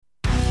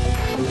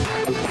We're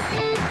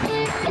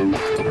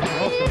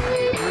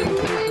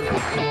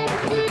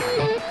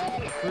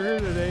here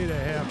today to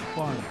have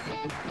fun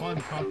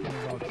talking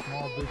about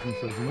small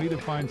businesses. And we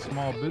define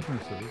small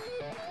businesses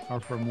are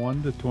from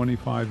 1 to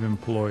 25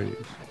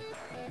 employees.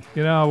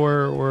 You know,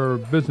 we're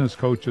business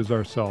coaches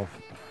ourselves.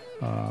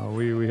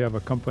 We have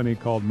a company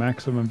called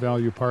Maximum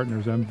Value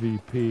Partners,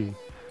 MVP.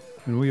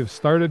 And we have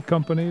started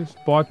companies,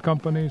 bought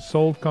companies,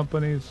 sold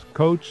companies,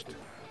 coached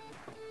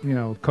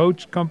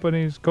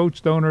companies,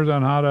 coached owners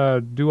on how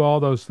to do all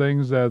those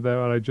things that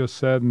I just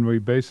said, and we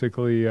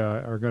basically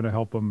are going to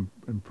help them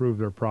improve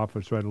their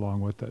profits right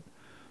along with it.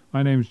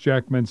 My name's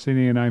Jack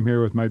Mancini, and I'm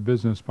here with my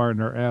business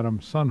partner, Adam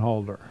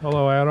Sunholder.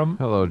 Hello, Adam.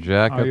 Hello,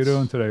 Jack. How you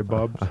doing today,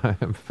 Bubs?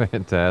 I'm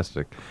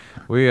fantastic.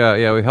 We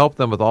help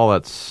them with all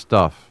that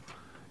stuff.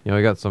 You know,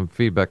 we got some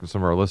feedback from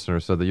some of our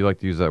listeners said that you like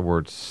to use that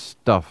word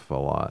stuff a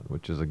lot,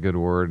 which is a good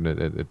word, and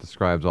it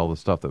describes all the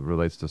stuff that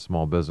relates to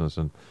small business.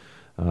 And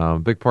a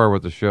big part of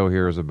what the show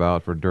here is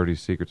about for Dirty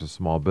Secrets of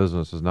Small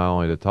Business is not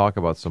only to talk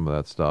about some of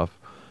that stuff,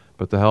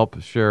 but to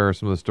help share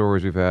some of the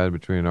stories we've had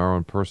between our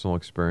own personal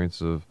experience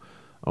of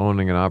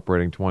owning and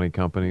operating 20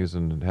 companies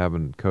and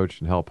having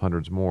coached and helped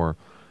hundreds more,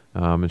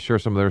 and share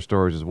some of their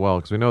stories as well,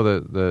 because we know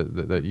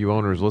that you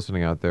owners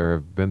listening out there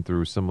have been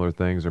through similar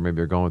things or maybe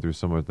are going through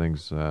similar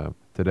things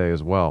today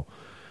as well.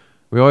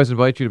 We always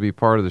invite you to be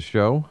part of the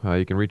show.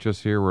 You can reach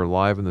us here. We're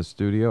live in the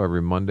studio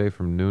every Monday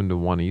from noon to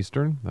 1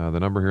 Eastern. The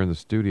number here in the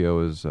studio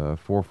is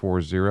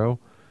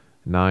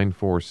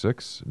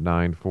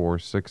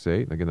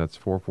 440-946-9468. Again, that's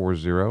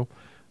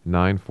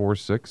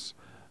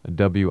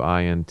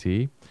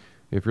 440-946-WINT.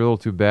 If you're a little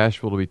too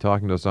bashful to be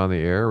talking to us on the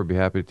air, we'd be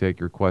happy to take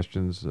your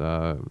questions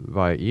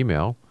via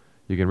email.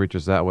 You can reach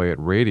us that way at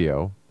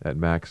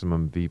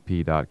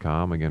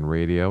radio@MaximumVP.com. Again,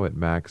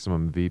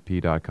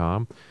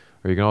 radio@MaximumVP.com.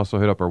 Or you can also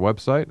hit up our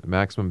website,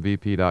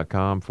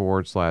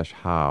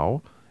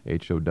 MaximumVP.com/how,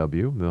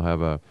 H-O-W. They'll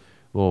have a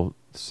little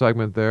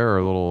segment there or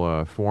a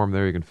little form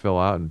there you can fill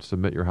out and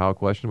submit your how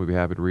question. We'd be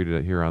happy to read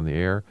it here on the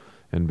air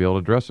and be able to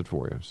address it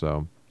for you.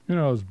 So, You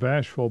know, those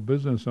bashful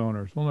business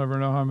owners, we'll never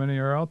know how many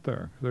are out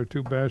there. They're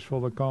too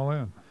bashful to call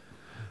in.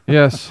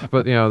 Yes,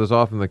 but, there's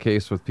often the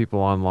case with people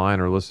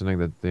online or listening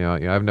that,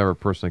 I've never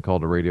personally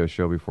called a radio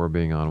show before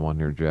being on one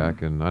here,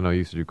 Jack, and I know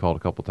you said you called a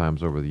couple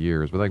times over the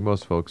years, but I think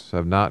most folks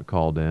have not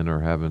called in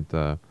or haven't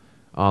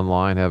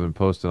online, haven't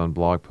posted on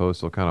blog posts.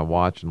 They'll kind of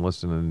watch and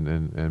listen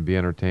and be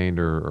entertained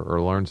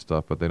or learn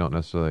stuff, but they don't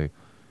necessarily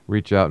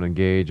reach out and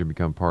engage and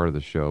become part of the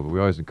show. But we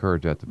always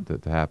encourage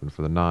that to happen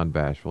for the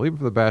non-bashful, even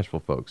for the bashful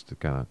folks to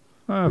kind of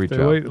if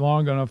they wait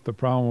long enough, the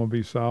problem will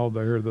be solved.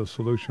 I hear the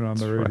solution on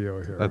the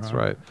radio here. That's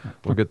right.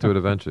 We'll get to it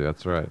eventually.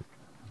 That's right.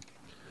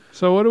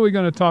 So what are we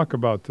going to talk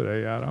about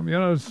today, Adam?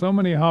 There's so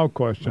many how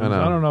questions.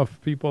 I don't know if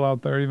people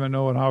out there even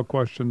know what how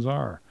questions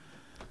are.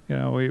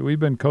 We've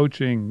been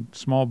coaching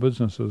small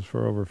businesses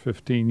for over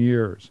 15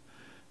 years.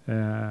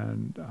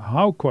 And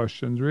how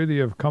questions really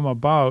have come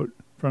about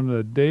from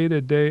the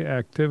day-to-day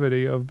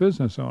activity of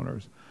business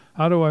owners.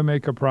 How do I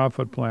make a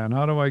profit plan?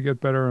 How do I get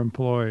better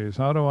employees?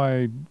 How do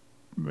I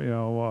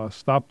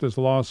stop this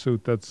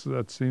lawsuit that's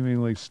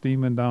seemingly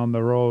steaming down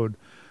the road?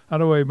 How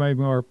do I make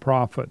more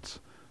profits?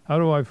 How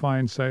do I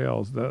find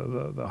sales?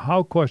 The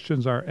how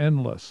questions are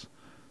endless.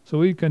 So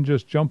we can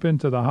just jump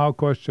into the how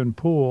question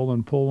pool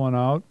and pull one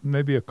out,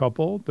 maybe a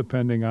couple,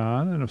 depending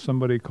on. And if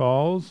somebody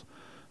calls,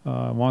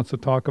 wants to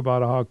talk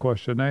about a how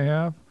question they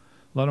have,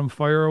 let them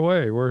fire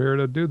away. We're here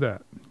to do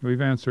that.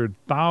 We've answered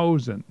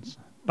thousands,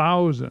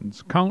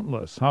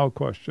 countless how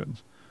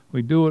questions.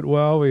 We do it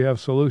well. We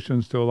have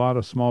solutions to a lot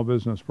of small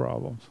business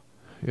problems.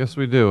 Yes,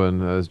 we do.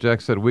 And as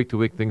Jack said, week to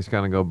week things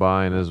kind of go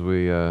by. And as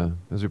we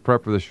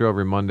prep for the show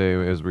every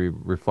Monday, as we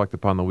reflect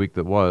upon the week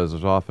that was,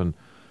 there's often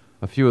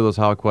a few of those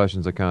how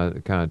questions that kind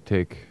of come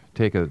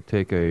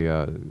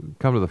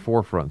to the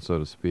forefront, so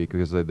to speak,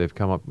 because they've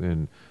come up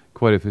in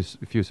quite a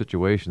few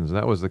situations. And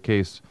that was the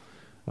case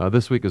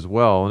this week as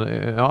well. And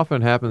it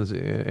often happens.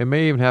 It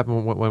may even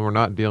happen when we're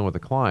not dealing with a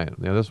client.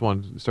 This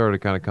one started to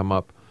kind of come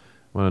up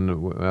when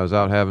I was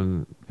out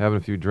having a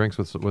few drinks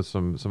with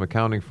some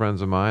accounting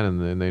friends of mine,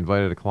 and they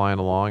invited a client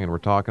along, and we're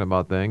talking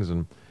about things,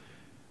 and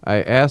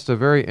I asked a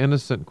very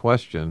innocent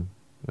question,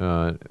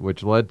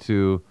 which led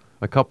to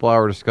a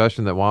couple-hour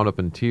discussion that wound up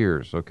in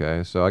tears.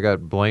 Okay, so I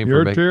got blamed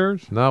for making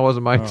tears. No, it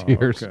wasn't my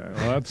tears. Okay,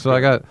 well, that's so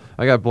good.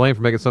 I got blamed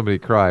for making somebody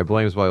cry.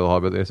 Blame's probably a little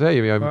hard, but they say, "Hey,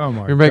 you're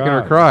making making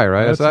her cry,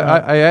 right?"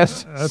 I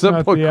asked a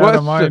simple question.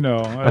 Adam I know.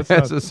 I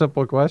asked a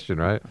simple question,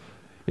 right?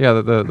 Yeah,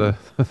 the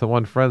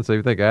one friend said,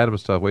 "You think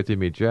Adam's tough? Wait till you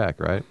meet Jack,"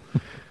 right?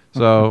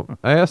 So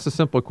I asked a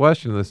simple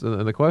question,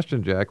 and the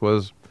question, Jack,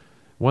 was,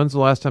 "When's the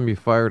last time you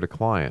fired a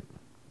client?"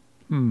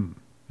 And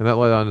that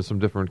led on to some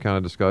different kind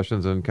of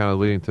discussions and kind of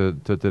leading to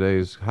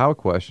today's how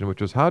question, which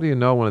was, how do you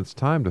know when it's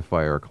time to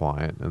fire a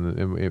client? And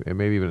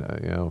maybe even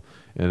an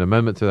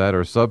amendment to that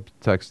or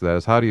subtext to that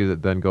is, how do you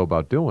then go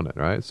about doing it,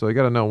 right? So you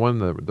got to know when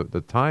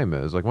the time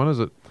is. Like, when is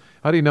it?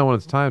 How do you know when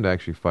it's time to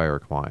actually fire a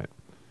client?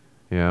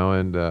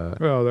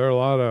 Well, there are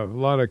a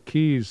lot of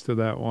keys to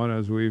that one,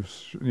 as we've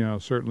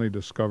certainly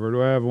discovered.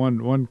 I have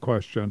one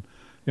question.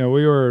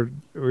 we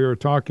were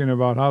talking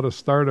about how to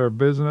start our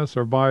business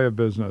or buy a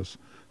business.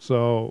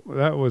 So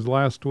that was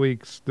last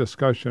week's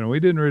discussion. We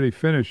didn't really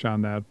finish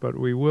on that, but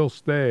we will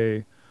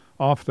stay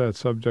off that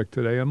subject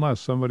today unless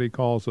somebody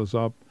calls us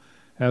up,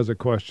 has a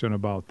question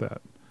about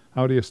that.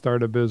 How do you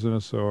start a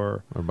business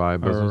or buy a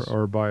business?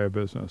 Or buy a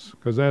business?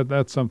 Because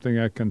that's something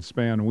that can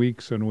span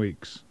weeks and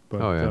weeks.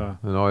 But,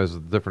 and always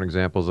different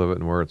examples of it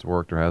and where it's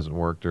worked or hasn't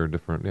worked or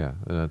different. Yeah,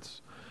 and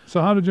that's.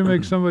 So how did you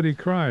make somebody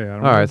cry,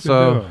 Adam? All right,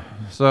 so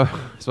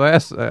I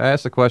asked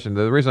the question.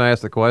 The reason I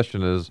asked the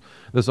question is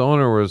this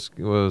owner was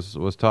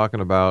talking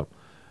about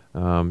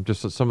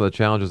just some of the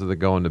challenges that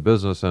go into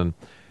business, and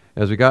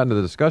as we got into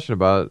the discussion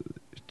about it,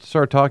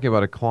 started talking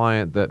about a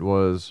client that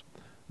was,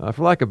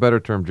 for lack of a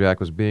better term, Jack,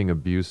 was being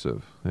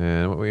abusive.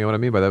 And what I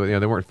mean by that,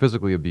 they weren't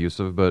physically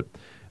abusive, but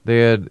they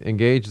had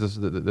engaged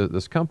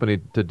this company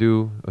to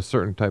do a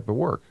certain type of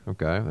work.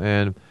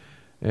 Okay,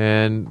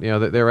 and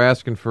they were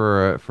asking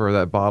for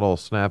that bottle of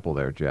Snapple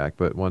there, Jack.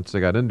 But once they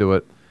got into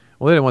it,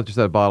 well, they didn't want just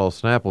that bottle of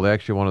Snapple. They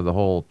actually wanted the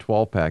whole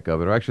 12-pack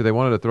of it, or actually they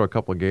wanted to throw a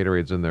couple of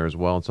Gatorades in there as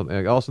well. And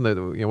something. Also,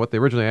 what they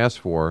originally asked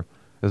for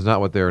is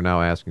not what they are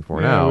now asking for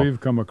now. Yeah, we've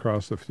come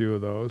across a few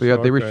of those. But yeah,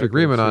 they reached an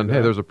agreement on,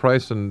 hey, there's a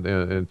price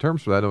in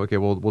terms for that. Okay,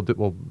 we'll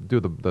do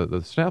the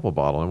Snapple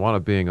bottle and want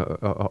it being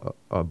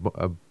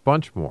a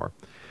bunch more.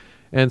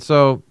 And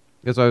so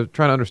as I was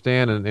trying to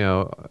understand, and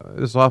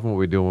this is often what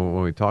we do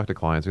when we talk to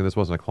clients. And this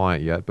wasn't a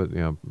client yet, but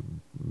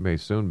may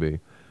soon be,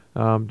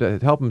 to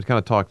help them kind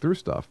of talk through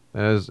stuff.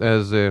 As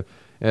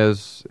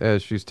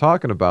she's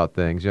talking about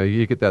things,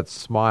 you get that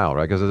smile,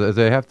 right? Because as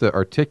they have to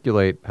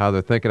articulate how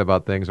they're thinking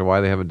about things or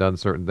why they haven't done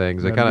certain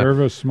things, they kind of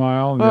nervous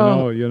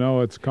smile. You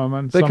know it's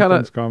coming.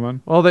 Something's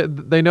coming. Well,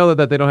 they know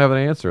that they don't have an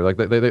answer. Like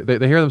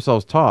they hear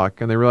themselves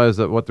talk and they realize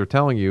that what they're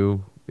telling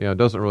you,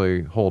 doesn't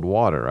really hold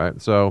water,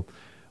 right? So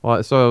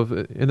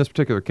in this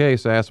particular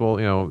case, I asked, well,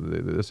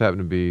 this happened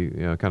to be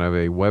kind of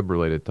a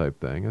web-related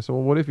type thing. I said,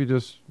 well, what if you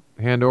just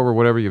hand over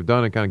whatever you've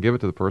done and kind of give it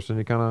to the person?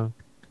 You kind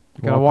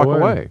of walk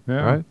away,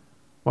 right?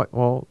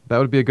 Well, that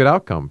would be a good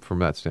outcome from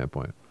that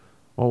standpoint.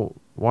 Well,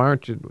 why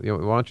don't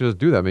you just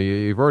do that? I mean,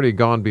 you've already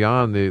gone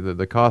beyond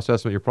the cost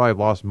estimate. You probably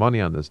lost money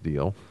on this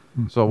deal,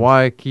 so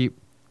why keep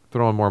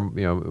throwing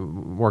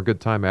more good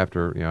time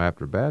after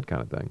bad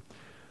kind of thing?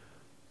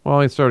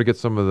 Well, he started to get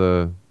some of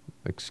the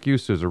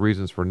excuses or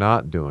reasons for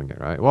not doing it.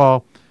 Right?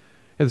 Well,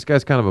 hey, this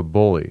guy's kind of a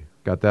bully.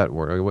 Got that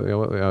word?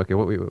 Okay,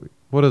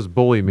 what does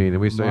bully mean?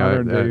 And we say,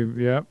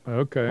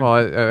 okay. Well,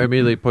 I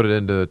immediately put it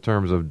into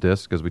terms of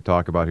DISC, as we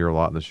talk about here a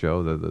lot in the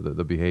show,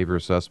 the behavior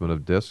assessment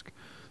of DISC.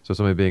 So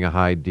somebody being a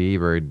high D,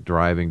 very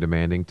driving,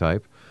 demanding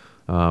type.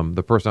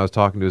 The person I was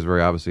talking to is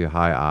very obviously a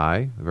high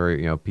I, a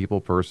very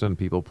people person,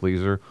 people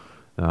pleaser.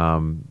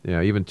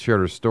 Even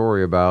shared her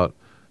story about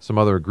some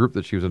other group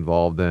that she was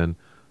involved in,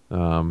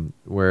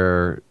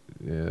 where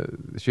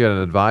she had an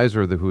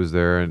advisor who was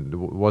there and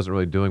wasn't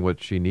really doing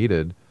what she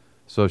needed.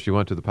 So she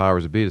went to the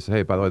powers that be to say,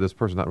 hey, by the way, this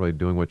person's not really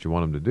doing what you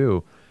want them to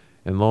do.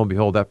 And lo and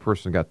behold, that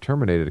person got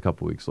terminated a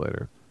couple weeks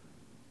later.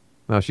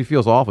 Now, she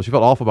feels awful. She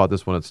felt awful about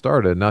this when it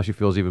started. Now she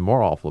feels even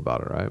more awful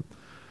about it, right?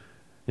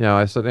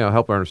 I said,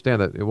 help her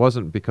understand that it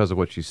wasn't because of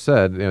what she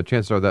said.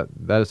 Chances are that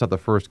is not the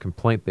first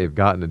complaint they've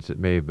gotten. It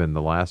may have been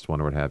the last one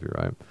or what have you,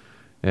 right?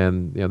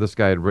 And, this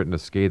guy had written a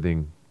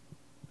scathing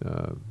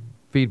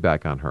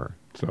feedback on her.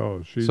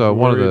 So she's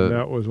worried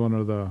that was one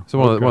of the... So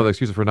one of the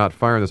excuses for not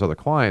firing this other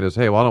client is,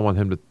 hey, well, I don't want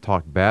him to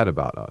talk bad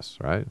about us,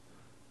 right?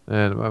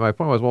 And my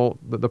point was, well,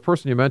 the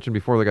person you mentioned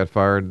before they got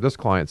fired, this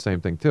client, same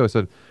thing too. I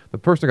said the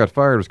person who got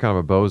fired was kind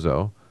of a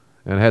bozo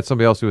and had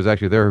somebody else who was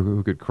actually there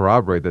who could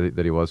corroborate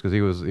that he was, because he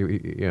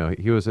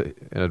was an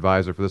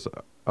advisor for this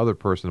other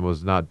person and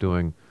was not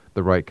doing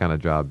the right kind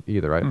of job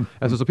either, right? Mm-hmm.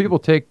 And so people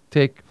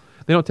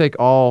they don't take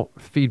all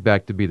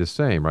feedback to be the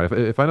same, right?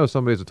 If I know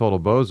somebody's a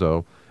total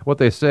bozo, what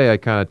they say, I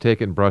kind of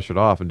take it and brush it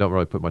off and don't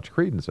really put much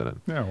credence in it.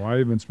 Yeah, why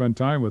even spend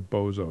time with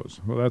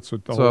bozos? Well, that's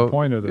what the whole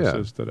point of this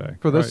is today.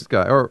 For this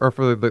guy, or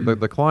for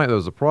the client that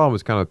was the problem,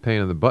 was kind of a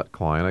pain in the butt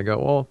client. I go,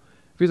 well,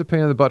 if he's a pain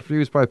in the butt for you,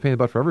 he's probably a pain in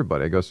the butt for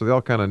everybody. I go, so they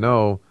all kind of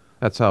know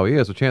that's how he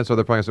is. So chances are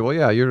they're probably going to say, well,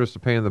 yeah, you're just a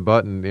pain in the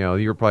butt, and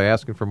you were probably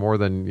asking for more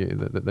than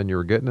you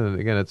were getting. And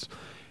again,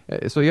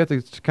 so you have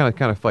to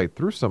kind of fight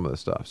through some of this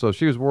stuff. So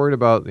she was worried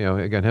about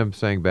again, him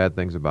saying bad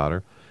things about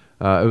her.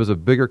 It was a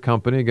bigger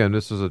company. Again,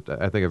 this is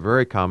I think a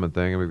very common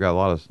thing, and we've got a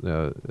lot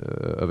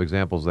of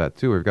examples of that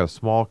too. We've got a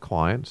small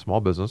client,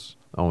 small business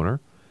owner,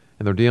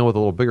 and they're dealing with a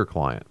little bigger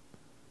client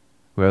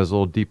who has a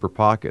little deeper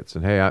pockets.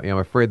 And hey, I'm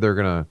afraid they're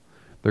gonna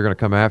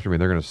come after me.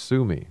 They're gonna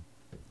sue me.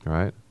 All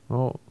right.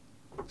 Well,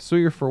 sue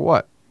you for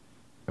what?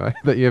 Right?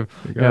 That you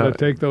got to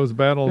take those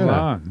battles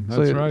on.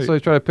 That's right. So you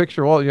try to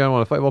picture. Well, you don't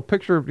want to fight. Well,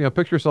 picture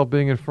yourself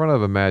being in front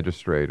of a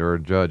magistrate or a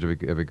judge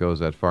if it goes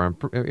that far.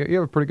 And you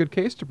have a pretty good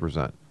case to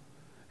present.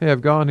 Hey,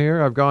 I've gone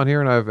here,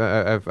 and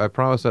I've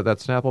promised that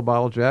Snapple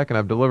bottle, Jack, and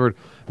I've delivered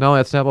not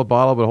only that Snapple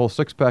bottle, but a whole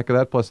 6-pack of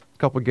that, plus a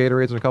couple of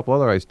Gatorades and a couple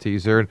other iced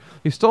teas here, and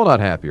he's still not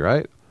happy,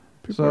 right?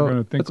 People are going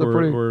to think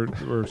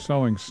we're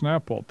selling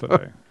Snapple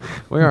today.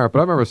 We are, but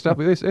I remember Snapple.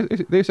 They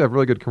used to have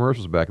really good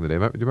commercials back in the day.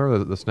 Do you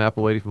remember the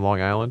Snapple lady from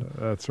Long Island?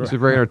 That's right. She's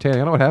very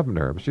entertaining. I don't know what happened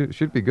to her, but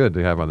she'd be good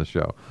to have on the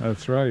show.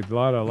 That's right. A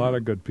lot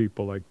of good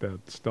people like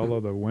that. Stella,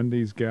 the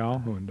Wendy's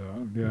gal, and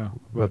yeah.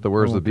 But the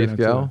Where's the Beef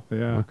gal?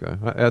 Yeah. Okay,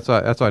 that's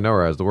how I know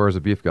her as the Where's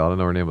the Beef gal. I didn't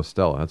know her name was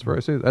Stella. That's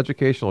very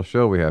educational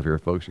show we have here,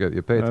 folks.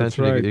 You pay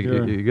attention. Right,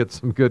 you get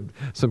some good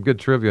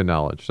trivia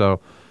knowledge. So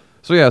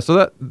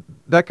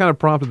that kind of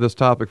prompted this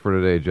topic for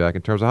today, Jack,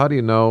 in terms of how do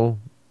you know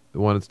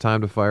when it's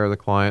time to fire the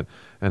client,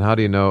 and how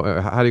do you know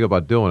how do you go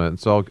about doing it? And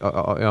so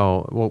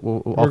I'll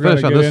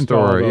finish on this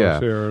story.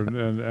 Here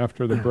and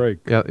after the break.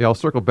 Yeah, I'll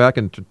circle back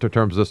into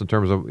terms of this, in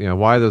terms of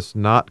why this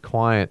not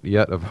client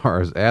yet of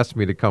ours asked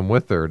me to come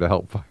with her to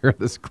help fire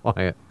this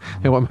client,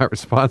 and what my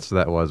response to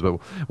that was.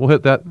 But we'll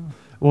hit that.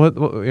 We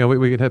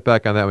can hit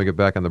back on that when we get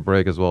back on the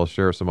break, as well as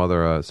share some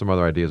other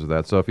ideas of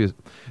that. So if you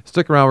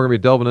stick around, we're going to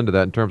be delving into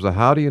that in terms of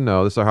how do you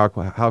know, this is our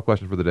how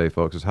question for the day,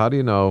 folks, is how do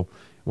you know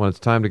when it's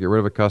time to get rid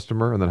of a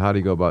customer, and then how do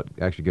you go about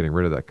actually getting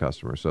rid of that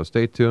customer? So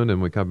stay tuned,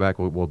 and when we come back,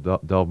 we'll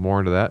delve more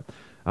into that.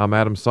 I'm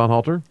Adam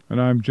Sonhalter. And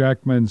I'm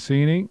Jack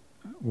Mancini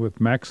with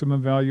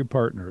Maximum Value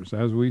Partners.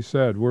 As we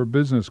said, we're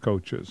business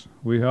coaches.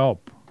 We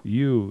help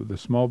you, the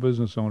small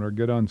business owner,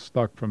 get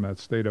unstuck from that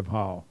state of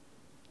how.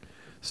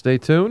 Stay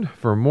tuned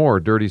for more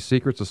Dirty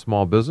Secrets of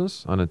Small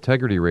Business on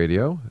Integrity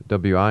Radio,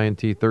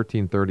 WINT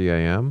 1330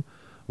 AM,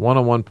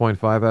 101.5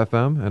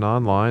 FM, and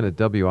online at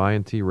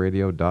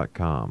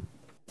wintradio.com.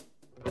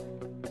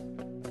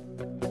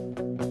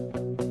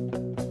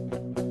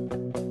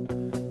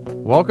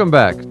 Welcome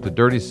back to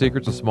Dirty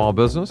Secrets of Small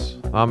Business.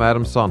 I'm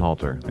Adam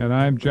Sonhalter. And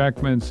I'm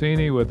Jack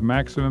Mancini with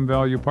Maximum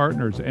Value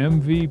Partners,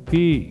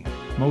 MVP,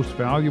 Most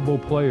Valuable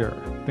Player.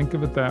 Think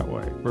of it that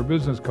way. We're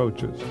business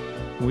coaches.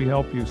 We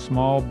help you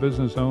small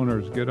business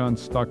owners get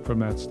unstuck from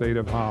that state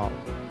of how.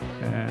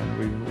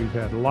 And we've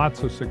had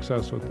lots of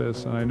success with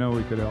this, and I know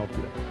we could help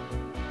you.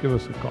 Give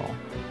us a call.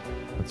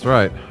 That's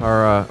right.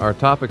 Our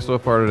topic so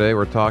far today,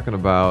 we're talking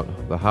about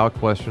the how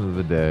question of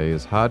the day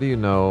is how do you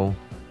know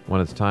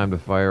when it's time to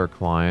fire a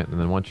client? And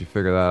then once you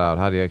figure that out,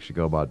 how do you actually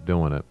go about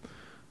doing it?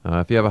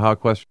 If you have a how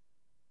question,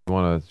 you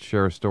want to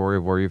share a story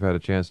of where you've had a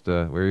chance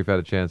to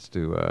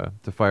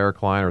fire a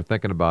client or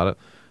thinking about it,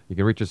 you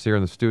can reach us here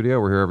in the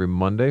studio. We're here every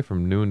Monday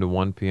from noon to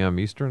 1 p.m.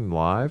 Eastern,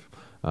 live.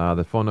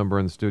 The phone number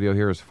in the studio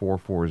here is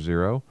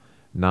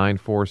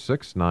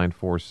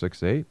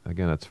 440-946-9468.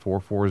 Again, that's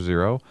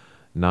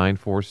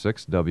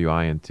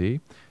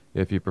 440-946-WINT.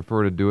 If you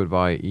prefer to do it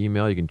via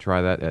email, you can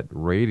try that at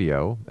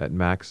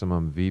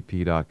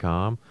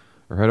radio@maximumvp.com,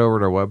 or head over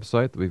to our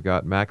website. We've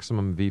got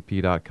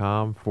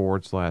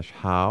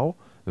maximumvp.com/how.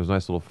 There's a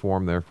nice little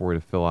form there for you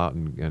to fill out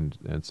and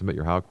submit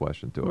your how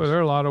question to us. Well, there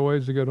are a lot of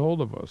ways to get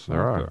hold of us.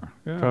 There are.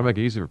 Yeah. Trying to make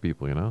it easy for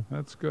people,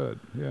 That's good.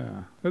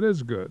 Yeah, it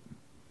is good.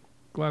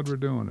 Glad we're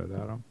doing it,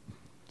 Adam.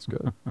 It's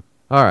good.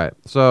 All right.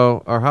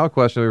 So our how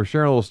question, we were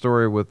sharing a little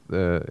story with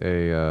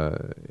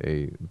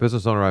a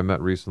business owner I met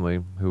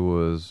recently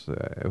who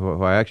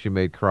I actually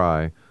made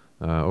cry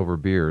over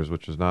beers,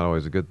 which is not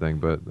always a good thing,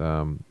 but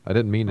I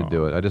didn't mean to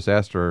do it. I just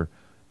asked her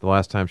the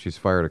last time she's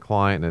fired a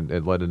client, and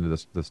it led into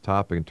this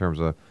topic in terms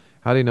of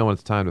how do you know when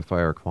it's time to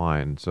fire a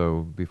client?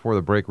 So before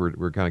the break,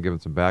 we're kind of giving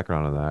some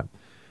background on that,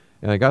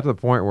 and I got to the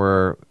point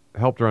where I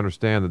helped her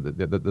understand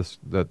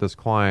that this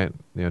client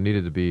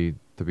needed to be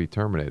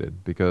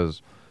terminated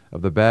because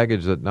of the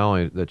baggage that not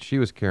only that she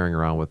was carrying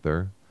around with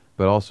her,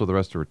 but also the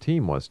rest of her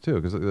team was too.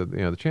 Because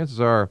the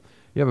chances are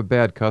you have a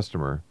bad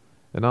customer,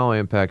 it not only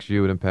impacts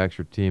you, it impacts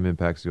your team,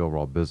 impacts the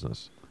overall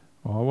business.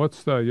 Well,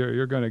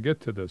 you're going to get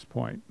to this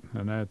point,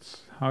 and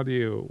that's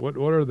what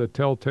are the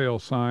telltale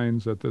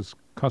signs that this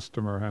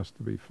customer has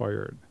to be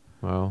fired?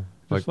 Well,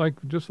 just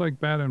like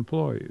bad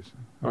employees,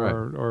 right.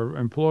 or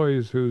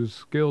employees whose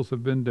skills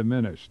have been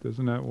diminished.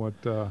 Isn't that what?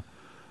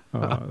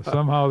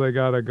 Somehow they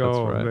got to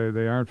go. That's right.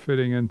 They aren't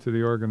fitting into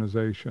the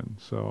organization.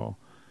 So,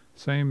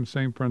 same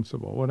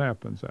principle. What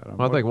happens, Adam?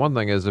 Well, I think one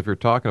thing is if you're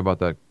talking about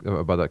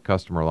that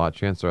customer a lot,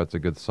 chances are that's a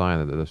good sign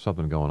that there's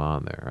something going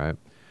on there, right?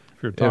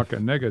 If you're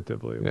talking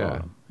negatively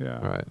about them, yeah.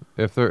 Right.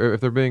 If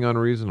they're being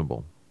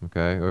unreasonable,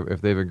 okay, or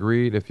if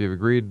you've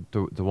agreed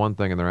to one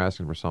thing and they're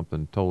asking for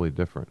something totally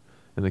different,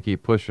 and they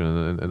keep pushing,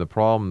 and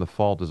the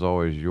fault is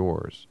always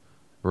yours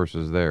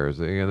versus theirs.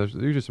 There's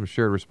usually some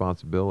shared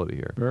responsibility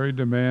here. Very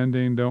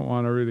demanding, don't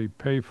want to really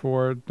pay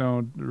for it,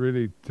 don't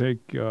really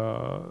take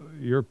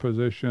your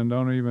position,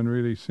 don't even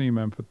really seem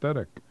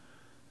empathetic.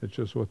 It's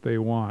just what they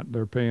want.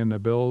 They're paying the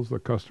bills. The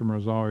customer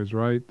is always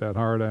right, that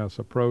hard-ass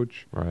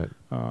approach, right?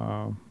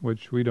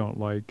 Which we don't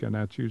like, and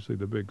that's usually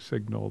the big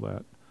signal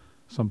that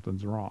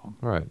something's wrong.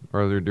 Right.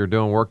 Or they're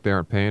doing work they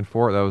aren't paying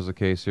for. That was the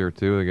case here,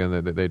 too. Again,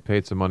 they'd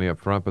paid some money up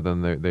front, but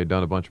then they'd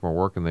done a bunch more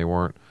work, and they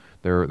weren't.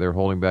 They're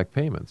holding back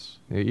payments,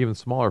 even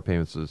smaller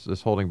payments,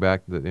 is holding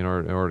back in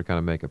order to kind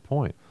of make a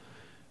point.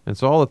 And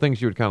so all the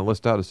things you would kind of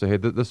list out to say, hey,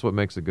 this is what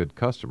makes a good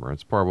customer.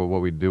 It's part of what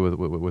we do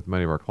with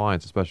many of our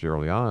clients, especially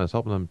early on, is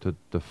helping them to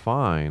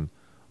define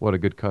what a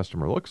good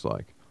customer looks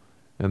like.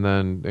 And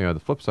then,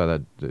 the flip side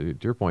of that,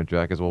 to your point,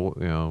 Jack, is, well,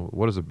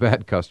 what does a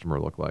bad customer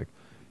look like?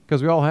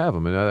 Because we all have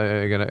them. And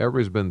again,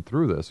 everybody's been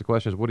through this. The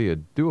question is, what do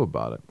you do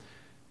about it?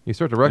 You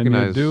start to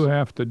recognize... And you do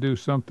have to do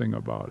something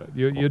about it.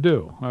 You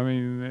do. I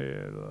mean,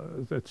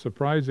 it's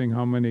surprising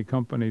how many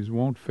companies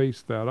won't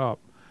face that up,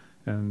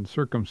 and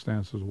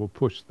circumstances will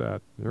push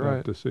that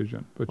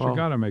decision. But you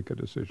got to make a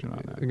decision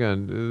on that.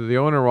 Again, the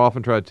owner will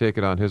often try to take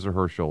it on his or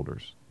her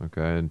shoulders,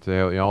 okay, and say,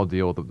 I'll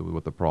deal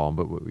with the problem.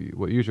 But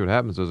what usually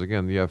happens is,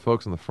 again, you have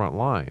folks on the front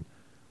line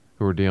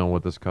who are dealing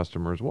with this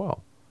customer as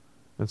well.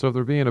 And so if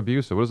they're being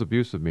abusive, what does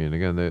abusive mean?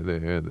 Again,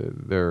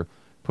 they're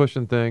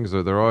pushing things.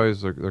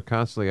 They're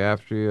constantly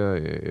after you.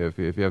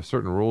 If you have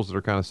certain rules that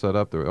are kind of set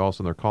up, all of a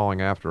sudden they're calling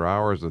after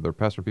hours. Or they're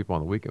pestering people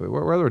on the weekend.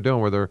 Whatever they're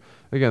doing, where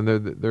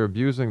they're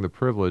abusing the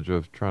privilege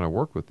of trying to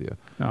work with you.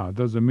 No, it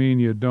doesn't mean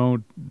you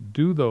don't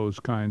do those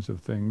kinds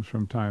of things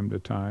from time to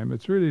time.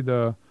 It's really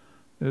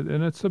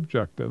and it's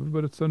subjective,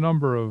 but it's a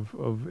number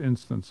of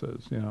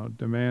instances.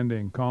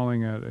 Demanding,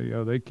 calling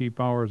it. They keep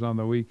hours on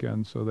the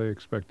weekend, so they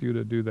expect you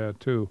to do that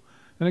too.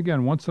 And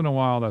again, once in a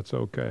while, that's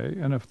okay.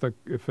 And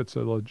if it's a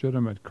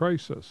legitimate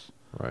crisis,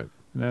 right,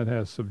 that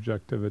has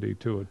subjectivity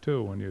to it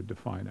too when you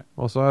define it.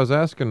 Well, so I was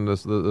asking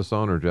this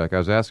owner, Jack. I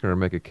was asking her to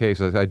make a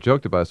case. I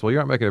joked about it. I said, well, you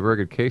aren't making a very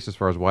good case as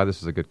far as why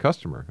this is a good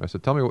customer. I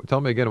said, tell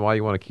me again why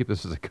you want to keep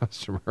this as a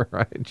customer,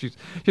 right? And she's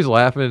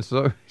laughing. And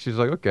so she's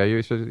like, okay,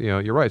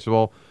 you're right. So,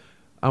 well,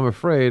 I'm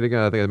afraid.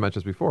 Again, I think I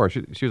mentioned this before.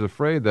 She was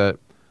afraid that,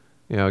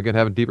 again,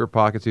 having deeper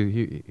pockets,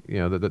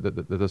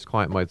 that this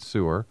client might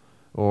sue her,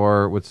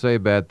 or would say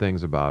bad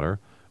things about her,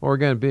 or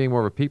again, being more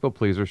of a people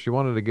pleaser, she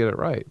wanted to get it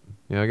right.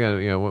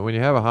 When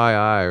you have a high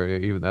I, or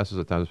even S's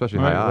at times, especially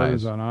high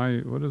eyes.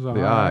 What does a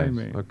high I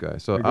mean? Okay,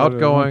 so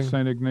outgoing.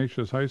 St.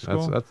 Ignatius High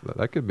School.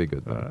 That could be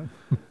good though.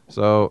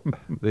 So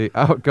the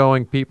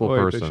outgoing people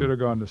person. They should have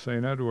gone to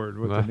St. Edward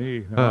with an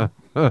E. No?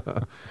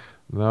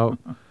 No.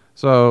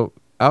 So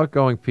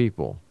outgoing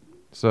people.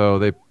 So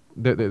they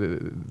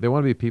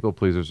want to be people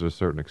pleasers to a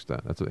certain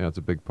extent. That's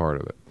a big part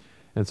of it.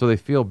 And so they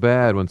feel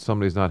bad when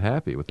somebody's not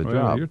happy with the job.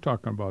 Yeah, you're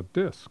talking about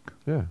DISC.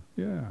 Yeah.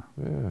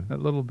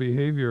 That little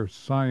behavior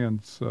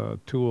science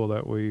tool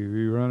that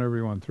we run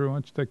everyone through. Why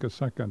don't you take a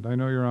second? I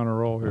know you're on a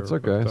roll here. That's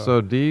okay.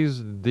 So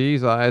D's,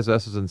 I's,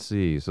 S's, and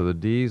C's. So the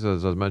D's,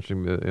 as I was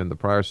mentioning in the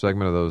prior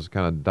segment, are those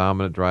kind of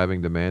dominant,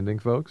 driving, demanding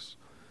folks.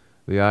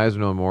 The I's are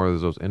no more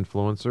as those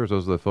influencers.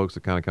 Those are the folks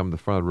that kind of come to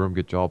the front of the room,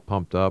 get you all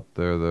pumped up.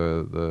 They're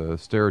the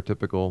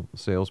stereotypical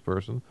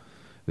salesperson.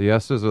 The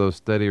S's are those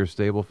steady or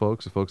stable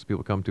folks, the folks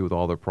people come to with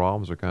all their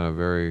problems. Are kind of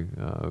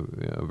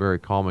very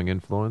calming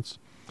influence.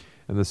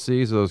 And the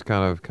C's are those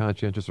kind of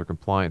conscientious or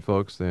compliant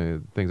folks.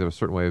 Things have a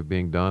certain way of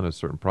being done, a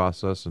certain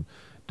process, and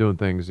doing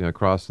things,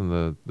 crossing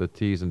the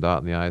T's and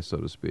dotting the I's, so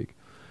to speak.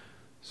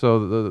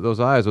 So those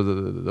I's are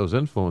those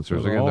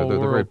influencers. So again, they're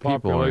very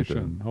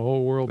people-oriented. The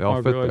whole world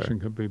population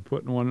could be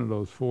put in one of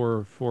those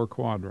four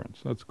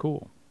quadrants. That's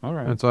cool. All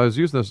right. And so I was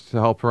using this to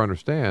help her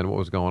understand what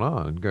was going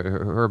on.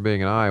 Her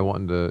being an I,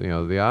 wanting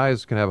to, the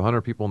I's can have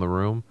 100 people in the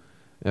room.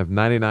 And if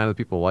 99 of the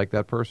people like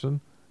that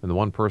person and the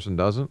one person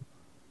doesn't,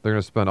 they're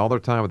going to spend all their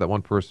time with that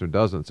one person who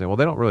doesn't, saying, well,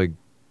 they don't really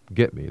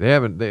get me. They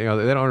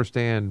don't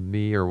understand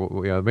me,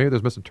 or maybe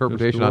there's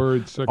misinterpretation.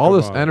 All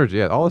this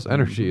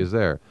energy is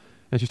there.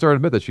 And she started to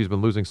admit that she's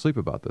been losing sleep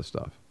about this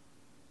stuff.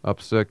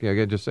 Up sick,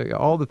 again, just say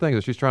all the things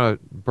that she's trying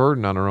to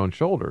burden on her own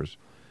shoulders,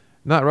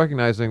 not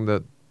recognizing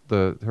that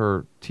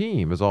her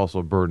team is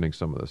also burdening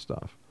some of this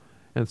stuff.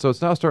 And so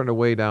it's now starting to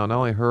weigh down not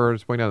only her,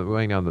 it's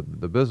weighing down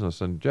the business.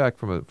 And Jack,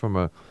 from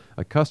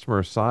a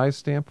customer size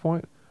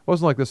standpoint, it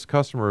wasn't like this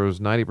customer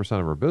was 90%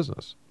 of her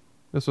business.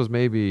 This was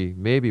maybe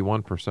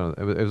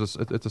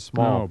 1%. It's a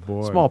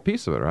small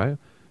piece of it, right?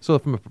 So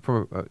from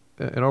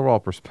an overall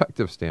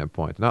perspective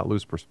standpoint, not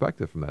lose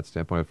perspective from that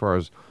standpoint, as far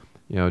as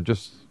you're going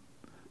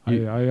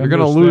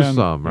to lose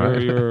some,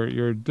 right?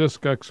 Your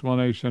DISC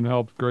explanation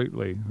helped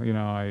greatly.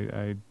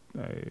 I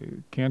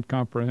can't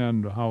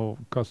comprehend how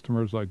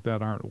customers like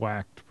that aren't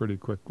whacked pretty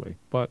quickly.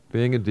 But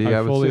being a D,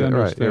 I would say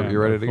understand. Right,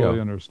 you're ready to go. I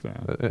fully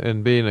understand.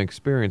 And being an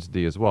experienced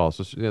D as well.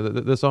 So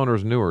this owner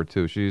is newer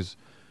too. She's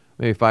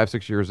maybe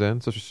 5-6 years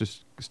in, so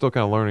she's still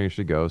kind of learning as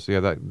she goes. So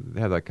you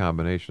have that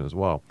combination as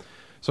well.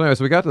 So anyway,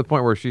 we got to the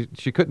point where she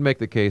couldn't make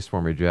the case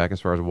for me, Jack, as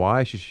far as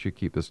why she should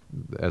keep this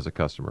as a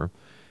customer.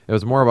 It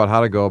was more about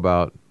how to go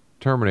about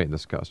terminating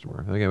this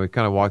customer. And again, we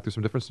kind of walked through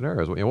some different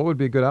scenarios. What would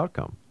be a good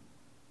outcome?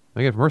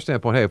 Again, from her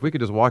standpoint, hey, if we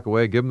could just walk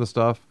away, give him the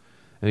stuff,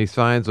 and he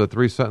signs a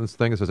 3-sentence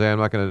thing that says, "Hey, I'm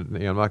not going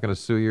to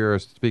sue you or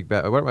speak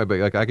bad." What might be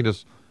like?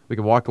 We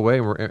can walk away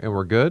and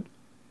we're good.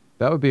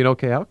 That would be an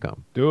okay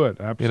outcome. Do it,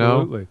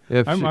 absolutely.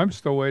 I'm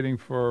still waiting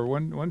for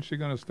when's she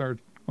going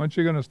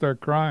to start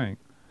crying.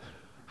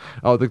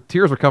 Oh, the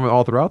tears were coming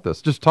all throughout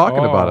this, just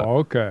talking about it.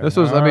 Okay. This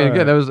was,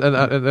 again, it was,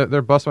 and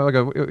they're busting my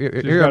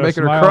leg. Here, I'm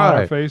making her cry. cry. On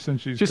her face and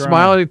she's crying.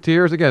 smiling,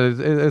 tears. Again,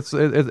 it's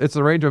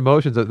the range of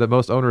emotions that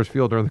most owners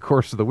feel during the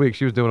course of the week.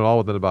 She was doing it all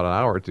within about an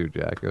hour or two,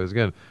 Jack. It was,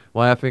 again,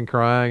 laughing,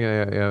 crying,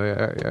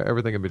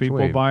 everything in between.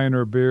 People buying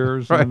her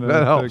beers right, and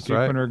that helps, keeping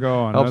right? her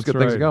going. Helps That's get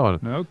things going.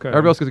 Okay.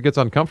 Everybody else gets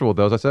uncomfortable with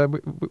those. I said,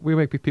 we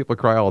make people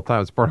cry all the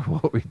time. It's part of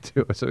what we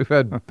do. So we've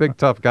had big,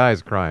 tough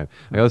guys crying.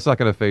 That's not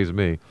going to faze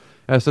me.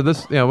 And I said,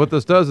 what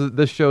this does is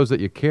this shows that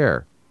you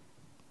care.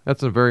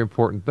 That's a very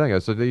important thing. I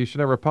said, you should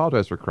never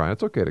apologize for crying.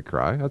 It's okay to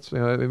cry. That's,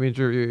 it means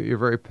you're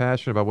very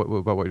passionate about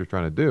what you're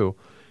trying to do.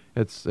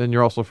 And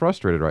you're also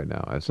frustrated right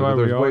now. I said,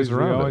 there's ways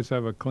around it. We always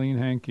have a clean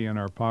hanky in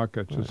our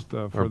pocket just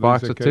for or a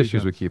box these of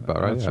tissues we keep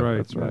out, right? That's yeah, right.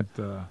 That's right.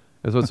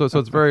 But, so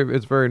it's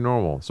very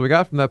normal. So we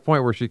got from that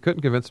point where she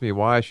couldn't convince me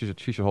why she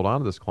should hold on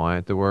to this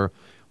client to where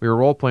we were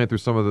role playing through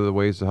some of the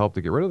ways to help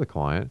to get rid of the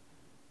client.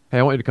 Hey,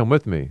 I want you to come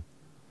with me.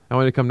 I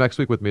want you to come next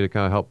week with me to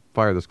kind of help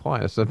fire this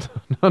client. I said,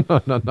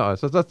 no. I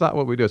said, that's not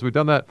what we do. So we've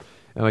done that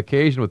on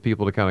occasion with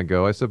people to kind of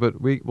go. I said,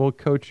 but we'll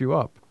coach you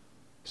up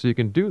so you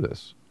can do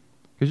this.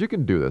 Because you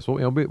can do this.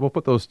 We'll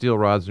put those steel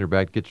rods in your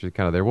back, get you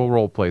kind of there. We'll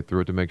role play through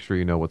it to make sure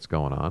you know what's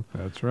going on.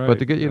 That's right. But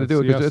to get you to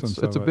do it, because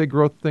it's a it. big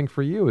growth thing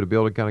for you to be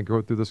able to kind of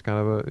go through this kind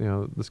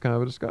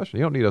of a discussion.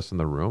 You don't need us in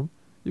the room.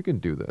 You can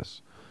do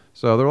this.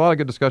 So there are a lot of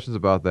good discussions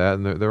about that,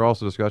 and there are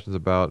also discussions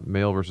about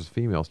male versus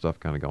female stuff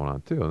kind of going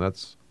on too, and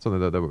that's something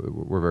that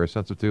we're very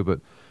sensitive to.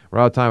 But we're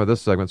out of time with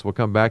this segment, so we'll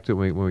come back to it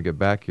when we get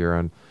back here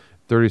on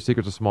 30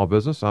 Secrets of Small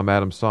Business. I'm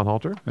Adam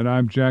Sonhalter. And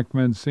I'm Jack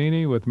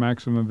Mancini with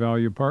Maximum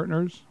Value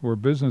Partners. We're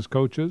business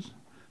coaches,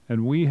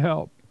 and we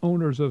help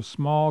owners of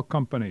small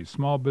companies,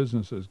 small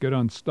businesses, get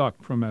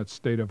unstuck from that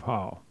state of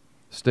how.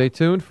 Stay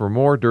tuned for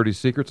more Dirty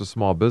Secrets of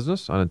Small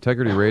Business on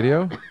Integrity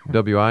Radio,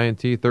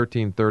 WINT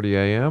 1330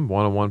 AM,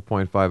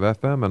 101.5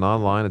 FM, and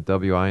online at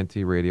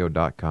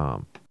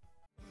WINTradio.com.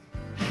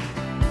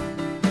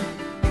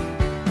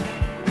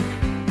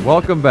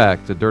 Welcome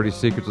back to Dirty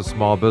Secrets of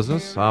Small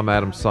Business. I'm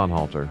Adam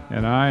Sonhalter.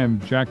 And I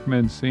am Jack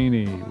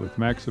Mancini with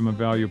Maximum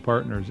Value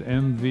Partners,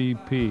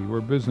 MVP.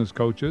 We're business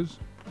coaches,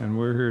 and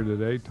we're here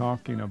today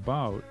talking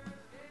about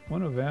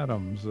one of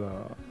Adam's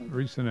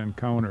recent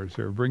encounters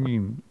here,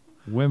 bringing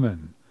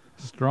women,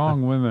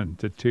 strong women,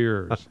 to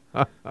tears.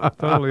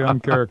 Totally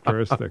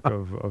uncharacteristic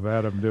of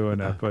Adam doing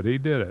that, but he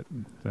did it,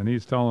 and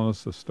he's telling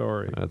us the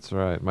story. That's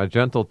right. My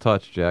gentle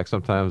touch, Jack,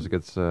 sometimes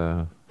gets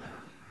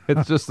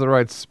it's just the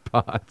right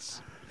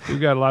spots. We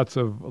got lots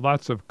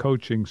of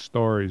coaching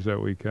stories that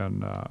we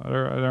can.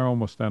 They're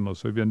almost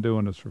endless. We've been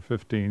doing this for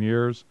 15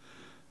 years.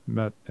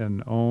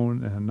 Owned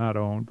our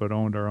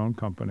own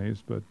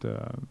companies, but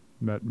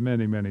met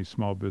many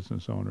small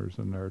business owners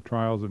and their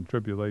trials and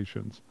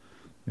tribulations.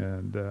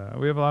 And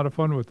we have a lot of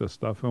fun with this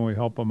stuff, and we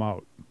help them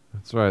out.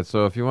 That's right.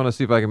 So if you want to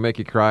see if I can make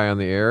you cry on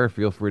the air,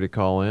 feel free to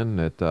call in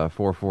at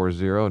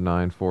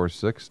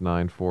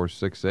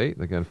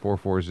 440-946-9468. Again,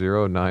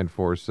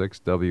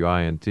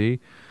 440-946-WINT.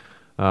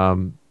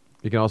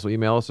 You can also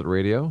email us at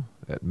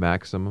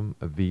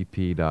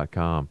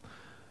radio@maximumvp.com.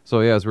 So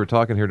yeah, as we were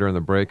talking here during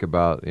the break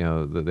about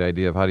the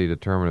idea of how do you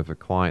determine if a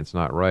client's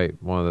not right,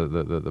 one of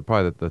the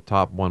probably the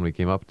top one we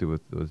came up to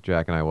with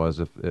Jack and I was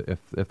if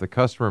the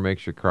customer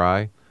makes you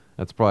cry,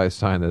 that's probably a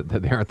sign that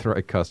they aren't the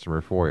right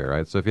customer for you,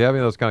 right? So if you have any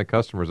of those kind of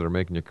customers that are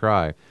making you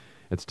cry,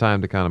 it's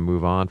time to kind of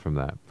move on from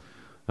that.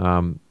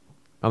 On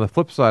the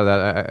flip side of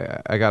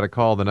that, I got a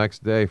call the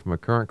next day from a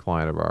current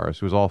client of ours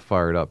who was all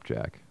fired up,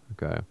 Jack.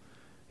 Okay,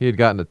 he had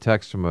gotten a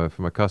text from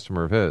a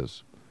customer of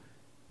his,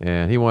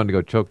 and he wanted to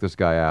go choke this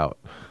guy out.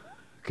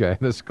 Okay,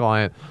 this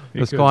client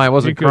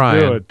wasn't crying.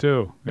 He could do it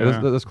too. Yeah.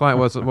 This client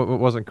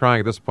wasn't crying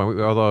at this point.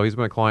 Although he's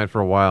been a client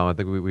for a while, and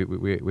I think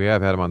we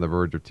have had him on the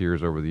verge of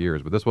tears over the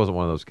years. But this wasn't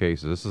one of those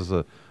cases. This is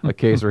a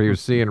case where he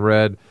was seeing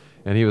red,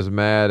 and he was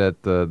mad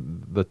at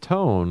the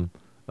tone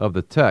of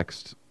the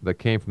text that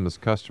came from this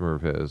customer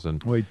of his.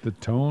 And wait, the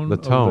tone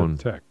of the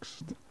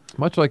text.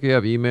 Much like you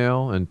have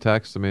email and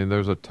text, I mean,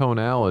 there's a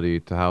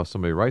tonality to how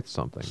somebody writes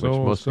something, which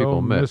most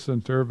people miss.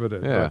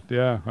 Misinterpreted. Yeah. But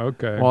yeah.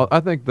 Okay. Well, I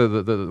think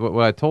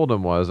what I told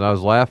him was, and I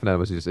was laughing at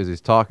him as he's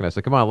talking. I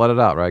said, "Come on, let it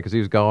out, right?" Because he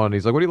was going.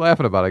 He's like, "What are you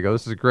laughing about?" I go,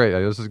 "This is great.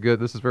 This is good.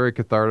 This is very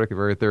cathartic and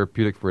very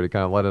therapeutic for you to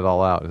kind of let it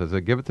all out." I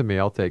said, "Give it to me.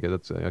 I'll take it. I'll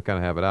kind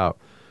of have it out."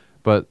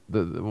 But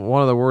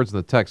one of the words in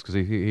the text,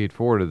 because he'd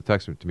forwarded the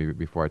text to me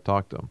before I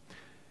talked to him,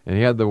 and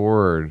he had the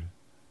word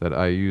that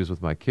I use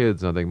with my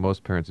kids, and I think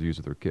most parents use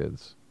with their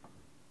kids.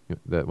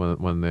 That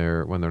when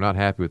they're not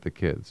happy with the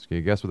kids. Can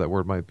you guess what that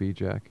word might be,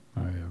 Jack?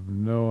 I have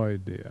no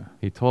idea.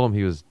 He told him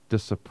he was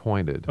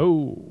disappointed.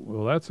 Oh,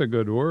 well, that's a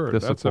good word.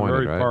 That's a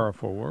very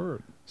powerful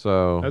word.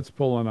 So that's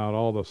pulling out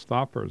all the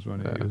stoppers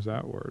when you use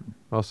that word.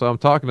 Well, so I'm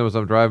talking to him as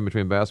I'm driving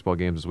between basketball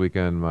games this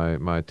weekend.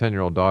 My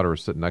 10-year-old daughter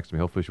was sitting next to me.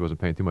 Hopefully she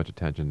wasn't paying too much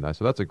attention.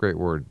 So that's a great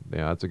word.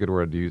 Yeah, that's a good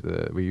word to use.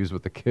 We use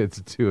with the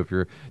kids too. If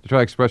you're to try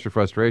to express your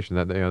frustration,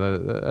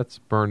 that's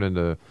burned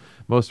into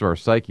most of our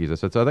psyches.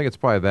 So I think it's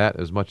probably that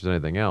as much as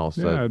anything else.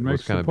 Yeah, it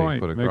makes the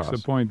point. Being put across.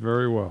 Makes the point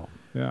very well.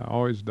 Yeah,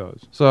 always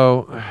does.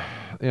 So,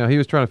 he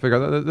was trying to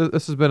figure out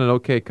this has been an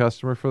okay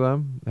customer for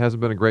them. It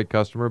hasn't been a great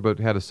customer, but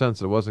had a sense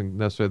that it wasn't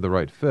necessarily the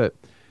right fit.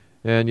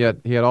 And yet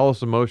he had all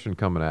this emotion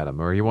coming at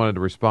him, or he wanted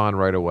to respond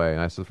right away.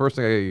 And I said, the first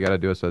thing you got to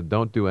do, I said,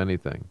 don't do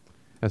anything.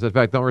 I said, in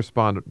fact, don't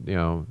respond,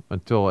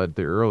 until at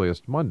the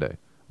earliest Monday.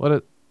 Let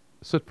it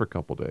sit for a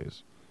couple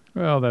days.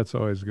 Well, that's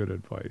always good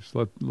advice.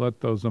 Let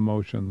those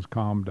emotions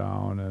calm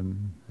down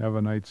and have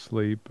a night's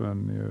sleep,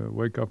 and you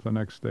wake up the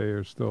next day,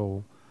 you're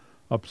still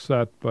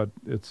upset, but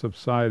it's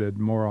subsided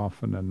more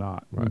often than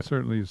not. Right. And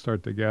certainly you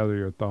start to gather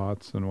your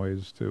thoughts and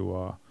ways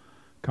to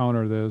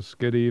counter this,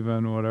 get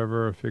even,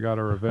 whatever. If you got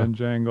a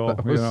revenge angle,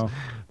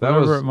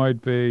 whatever it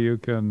might be, you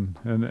can,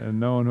 and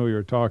knowing who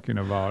you're talking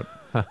about.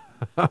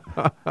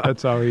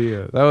 That's how he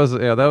is. That was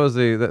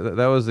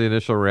the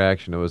initial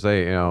reaction. It was I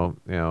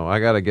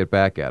got to get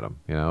back at him.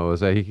 It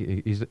was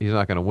he's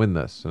not going to win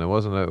this, and it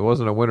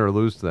wasn't a win or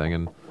lose thing.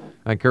 And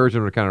I encouraged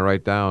him to kind of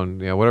write down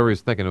whatever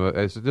he's thinking.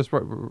 It's just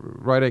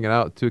writing it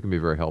out too can be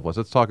very helpful.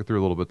 Let's talk it through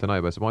a little bit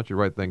tonight. But I said, why don't you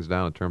write things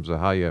down in terms of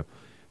how you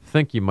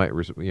think you might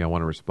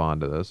want to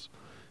respond to this.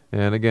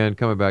 And again,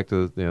 coming back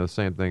to the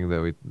same thing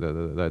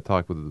that I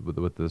talked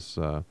with this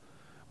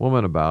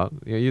woman about.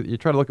 You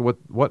try to look at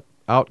what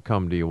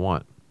outcome do you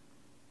want?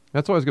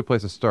 That's always a good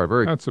place to start.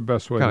 That's the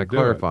best way kind to of do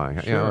clarifying.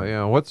 It.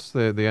 Sure. What's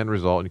the end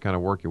result, and you kind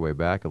of work your way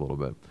back a little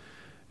bit,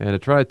 and to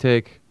try to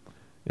take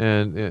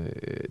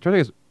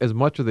as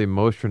much of the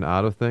emotion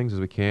out of things as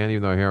we can.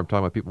 Even though here I'm talking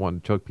about people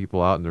wanting to choke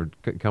people out and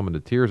they're coming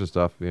to tears and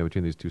stuff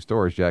between these two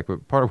stories, Jack.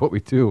 But part of what we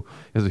do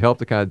is we help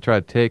to kind of try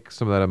to take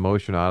some of that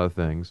emotion out of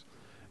things,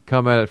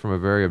 come at it from a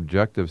very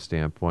objective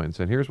standpoint, and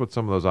say, here's what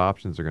some of those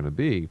options are going to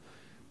be.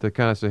 To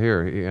kind of say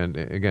here, and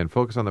again,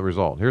 focus on the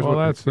result. Here's the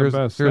best.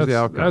 Here's the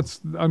outcome. That's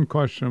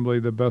unquestionably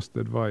the best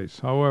advice.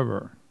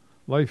 However,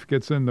 life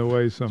gets in the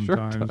way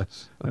sometimes, sure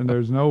does. And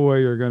there's no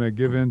way you're going to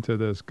give in to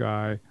this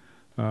guy.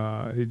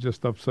 He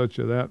just upsets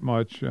you that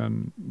much,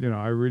 and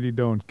I really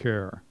don't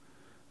care.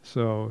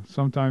 So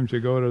sometimes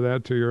you go to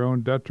that to your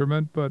own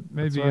detriment, but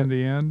maybe in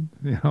the end,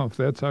 if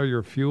that's how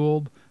you're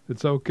fueled,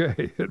 it's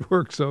okay. It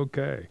works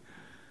okay.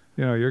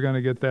 You're going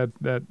to get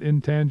that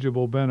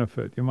intangible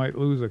benefit. You might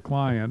lose a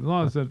client. As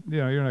long as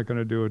you're not going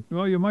to do it.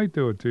 Well, you might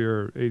do it to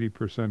your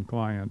 80%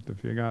 client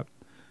if you got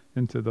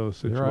into those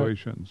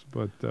situations.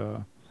 Right.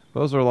 But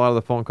those are a lot of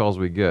the phone calls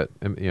we get.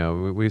 And,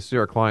 we see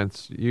our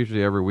clients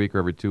usually every week or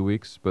every 2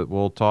 weeks, but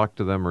we'll talk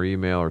to them or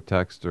email or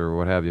text or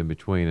what have you in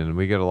between. And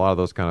we get a lot of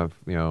those kind of,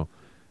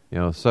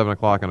 7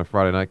 o'clock on a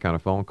Friday night kind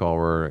of phone call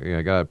where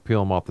you got to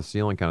peel them off the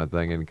ceiling kind of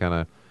thing, and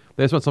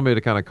they just want somebody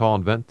to kind of call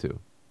and vent to.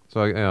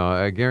 So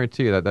I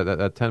guarantee you that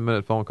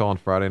 10-minute phone call on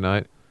Friday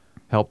night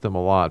helped him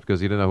a lot because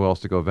he didn't know who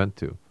else to go vent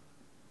to.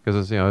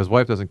 Because his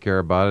wife doesn't care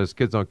about it, his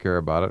kids don't care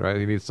about it, right?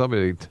 He needs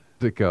somebody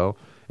to go.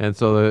 And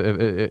so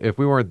if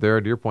we weren't there,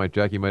 to your point,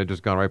 Jack, you might have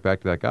just gone right back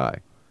to that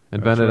guy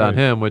and vented on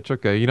him. Which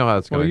you know how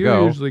it's going to go.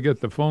 Well, you usually get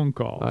the phone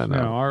calls. I know.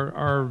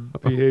 Our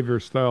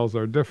behavior styles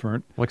are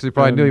different. Well, because he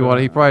probably knew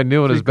he probably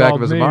knew in his back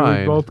of his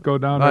mind. We both go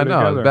down there I know.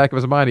 together. In the back of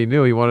his mind, he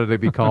knew he wanted to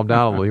be calmed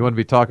down a little. He wanted to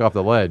be talked off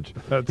the ledge.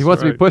 He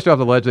wants to be pushed off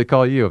the ledge. They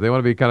call you. If they want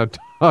to be kind of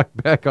talked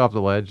back off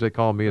the ledge, they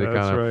call me to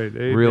kind of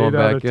reel him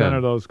back in. 8 out of 10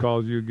 of those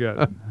calls you get,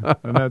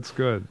 and that's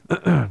good.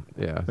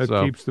 Yeah,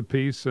 that keeps the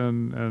peace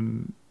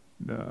and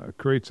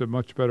creates a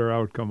much better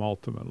outcome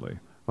ultimately.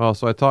 Well,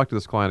 so I talked to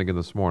this client again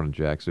this morning,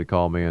 Jack. So he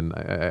called me, and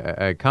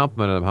I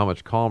complimented him how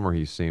much calmer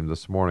he seemed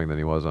this morning than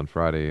he was on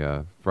Friday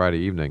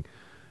evening.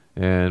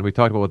 And we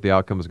talked about what the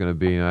outcome was going to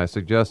be. And I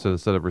suggested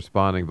instead of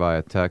responding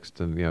via text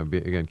and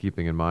again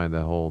keeping in mind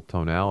the whole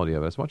tonality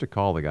of it, I just want you to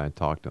call the guy and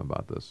talk to him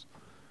about this.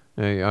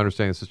 And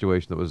understanding the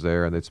situation that was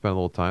there, and they'd spend a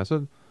little time. I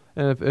said,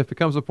 and if it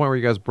comes to a point where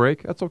you guys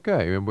break, that's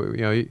okay. I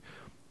mean,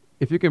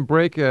 if you can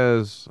break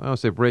as, I don't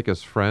say break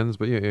as friends,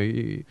 but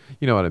you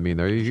know what I mean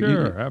there.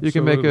 Sure, you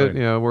can make it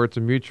where it's a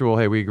mutual,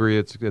 hey, we agree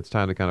it's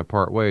time to kind of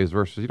part ways,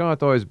 versus you don't have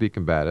to always be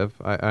combative.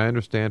 I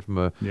understand from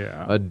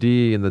a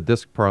D in the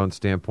disc parlance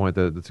standpoint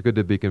that it's good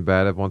to be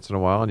combative once in a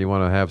while, and you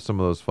want to have some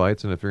of those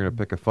fights. And if you're going to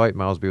pick a fight,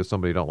 might as well be with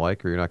somebody you don't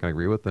like or you're not going to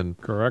agree with, then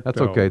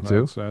that's okay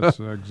too. That's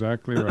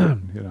exactly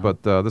right.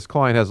 But this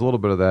client has a little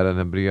bit of that in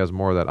him, but he has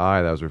more of that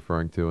I that I was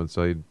referring to, and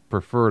so he'd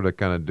prefer to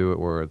kind of do it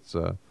where it's...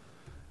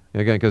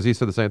 Again, because he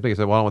said the same thing. He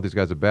said, "Well, I don't want these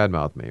guys to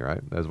badmouth me." Right?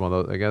 That's one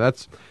of those. Again,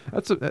 that's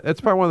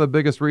probably one of the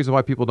biggest reasons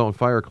why people don't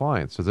fire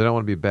clients, because they don't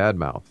want to be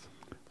badmouthed.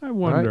 I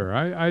wonder.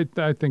 Right?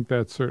 I think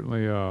that's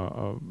certainly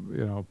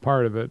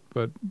part of it.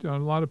 But a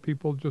lot of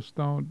people just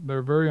don't.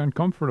 They're very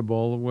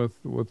uncomfortable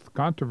with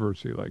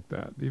controversy like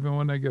that, even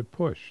when they get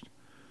pushed.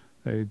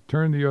 They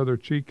turn the other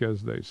cheek,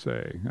 as they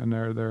say, and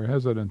they're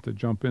hesitant to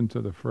jump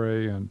into the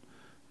fray and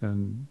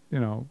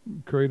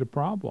create a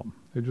problem.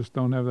 They just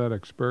don't have that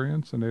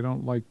experience, and they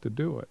don't like to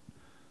do it.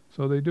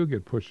 So they do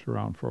get pushed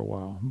around for a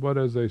while. But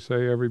as they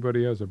say,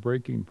 everybody has a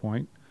breaking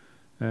point,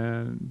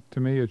 and to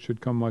me it should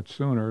come much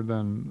sooner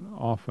than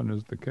often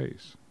is the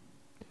case.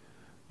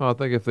 Well, I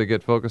think if they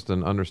get focused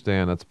and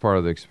understand, that's part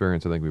of the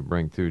experience I think we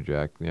bring too,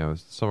 Jack.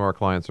 Some of our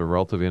clients are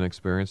relatively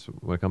inexperienced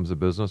when it comes to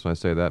business. When I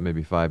say that,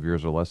 maybe 5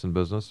 years or less in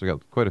business. We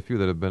got quite a few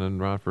that have been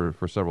around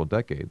for several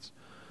decades.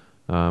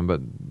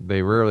 But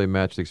they rarely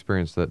match the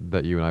experience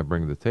that you and I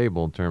bring to the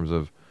table in terms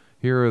of,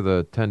 here are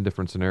the 10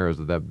 different scenarios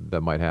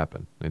that might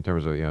happen in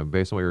terms of,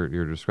 based on what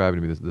you're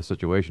describing to me, this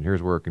situation,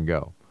 here's where it can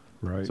go.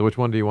 Right. So which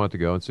one do you want it to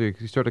go? And so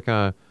you start to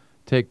kind of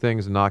take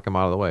things and knock them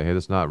out of the way. Hey,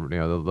 this not,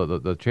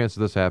 the chance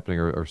of this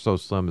happening are so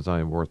slim it's not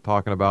even worth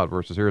talking about,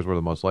 versus here's where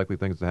the most likely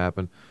things to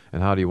happen,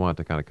 and how do you want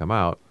it to kind of come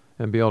out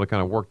and be able to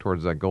kind of work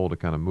towards that goal to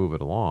kind of move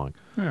it along.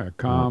 Yeah,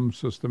 calm,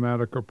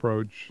 systematic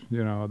approach.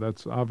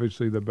 That's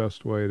obviously the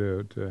best way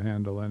to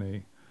handle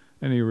any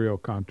real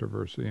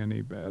controversy,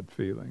 any bad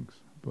feelings.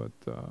 But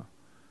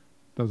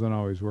doesn't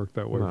always work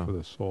that way for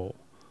the soul.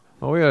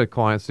 Well, we had a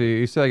client. See,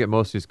 you say I get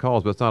most of these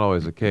calls, but it's not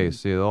always the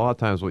case. See, a lot of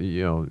times,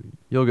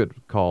 you'll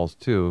get calls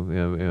too.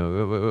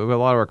 A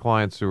lot of our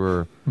clients who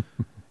are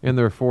in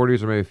their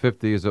 40s or maybe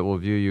 50s that will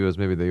view you as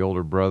maybe the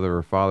older brother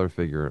or father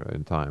figure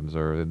in times,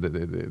 or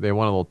they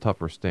want a little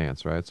tougher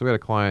stance, right? So we had a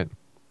client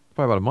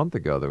probably about a month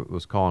ago that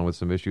was calling with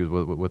some issues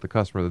with the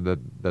customer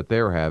that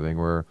they were having,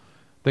 where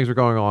things were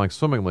going along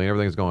swimmingly and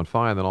everything's going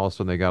fine. Then all of a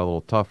sudden they got a little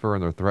tougher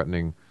and they're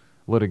threatening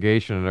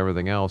litigation and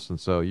everything else. And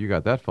so you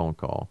got that phone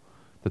call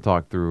to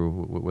talk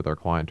through with our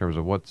client in terms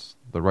of what's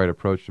the right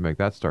approach to make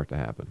that start to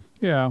happen.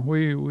 Yeah,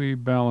 we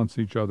balance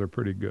each other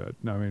pretty good.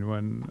 I mean,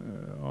 when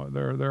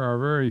there are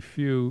very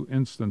few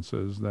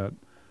instances that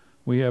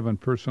we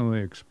haven't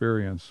personally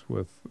experienced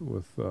with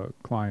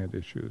client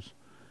issues,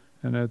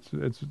 and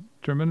it's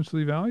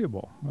tremendously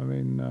valuable. I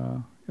mean,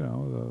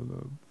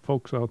 the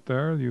folks out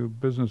there, you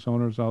business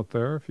owners out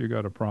there, if you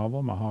got a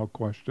problem, a how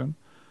question,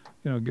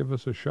 give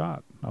us a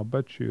shot. I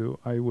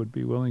would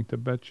be willing to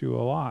bet you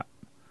a lot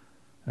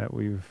that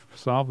we've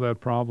solved that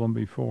problem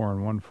before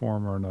in one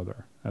form or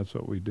another. That's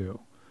what we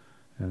do.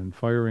 And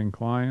firing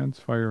clients,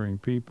 firing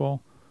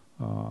people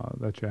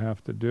that you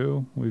have to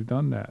do, we've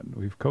done that.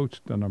 We've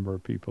coached a number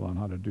of people on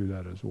how to do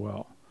that as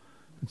well.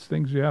 It's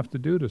things you have to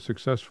do to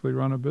successfully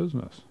run a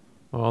business.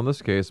 Well, in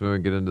this case, maybe we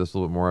can get into this a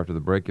little bit more after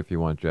the break if you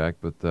want, Jack.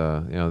 But they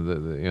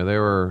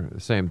were the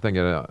same thing.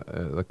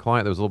 The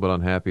client that was a little bit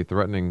unhappy,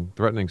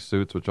 threatening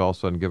suits, which all of a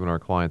sudden, given our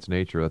client's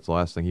nature, that's the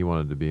last thing he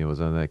wanted to be, and was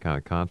in that kind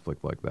of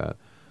conflict like that.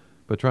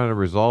 But trying to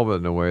resolve it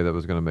in a way that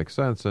was going to make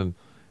sense. And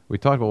we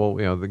talked about,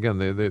 again,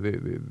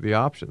 the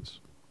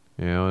options.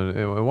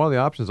 And one of the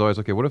options is always,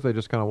 okay, what if they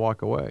just kind of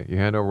walk away? You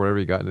hand over whatever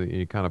you got and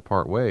you kind of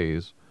part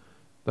ways.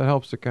 That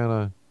helps to kind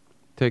of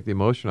take the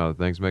emotion out of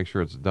things, make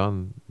sure it's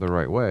done the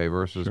right way,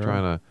 versus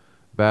trying to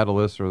battle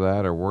this or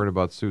that, or worried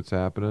about suits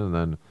happening.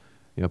 And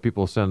then,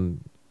 people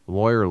send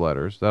lawyer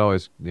letters. That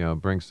always,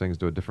 brings things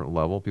to a different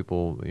level.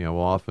 People, will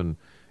often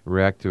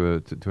react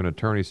to an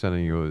attorney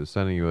sending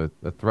you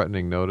a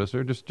threatening notice,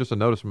 or just a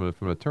notice from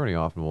an attorney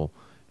often will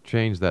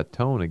change that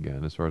tone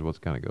again as far as what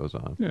kind of goes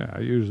on. Yeah,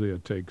 usually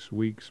it takes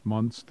weeks,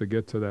 months to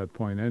get to that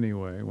point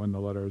anyway when the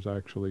letter is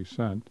actually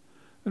sent.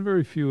 And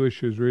very few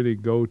issues really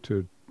go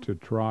to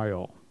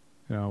trial,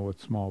 with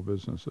small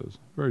businesses.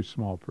 Very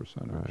small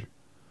percentage. Right.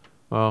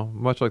 Well,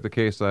 much like the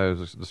case I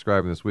was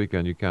describing this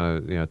weekend, you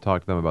kind of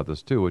talked to them about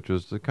this too, which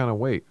was to kind of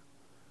wait.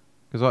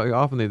 Because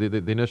often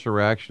the initial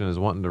reaction is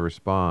wanting to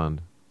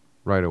respond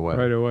right away.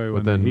 Right away.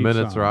 Within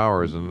minutes or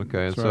hours. And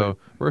That's so right.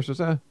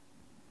 versus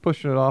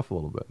pushing it off a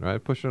little bit,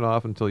 right? Pushing it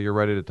off until you're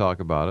ready to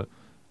talk about it.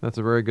 That's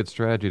a very good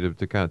strategy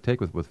to kind of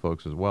take with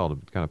folks as well, to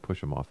kind of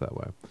push them off that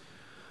way.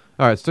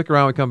 All right, stick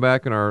around. We come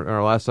back in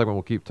our last segment.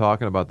 We'll keep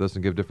talking about this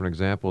and give different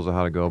examples of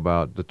how to go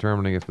about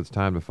determining if it's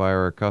time to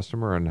fire a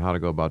customer and how to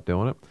go about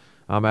doing it.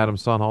 I'm Adam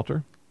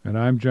Sonhalter. And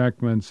I'm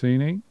Jack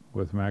Mancini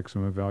with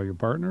Maximum Value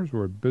Partners.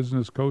 We're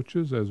business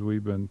coaches, as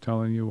we've been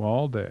telling you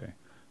all day.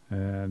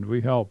 And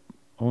we help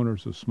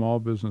owners of small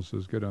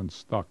businesses get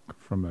unstuck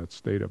from that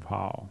state of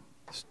how.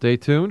 Stay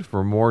tuned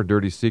for more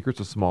Dirty Secrets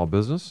of Small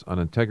Business on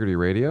Integrity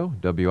Radio,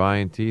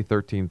 WINT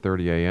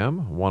 1330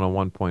 AM,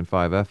 101.5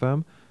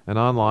 FM, and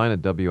online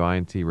at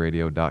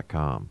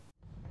wintradio.com.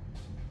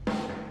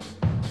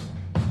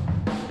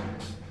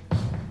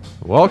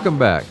 Welcome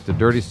back to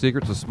Dirty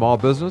Secrets of Small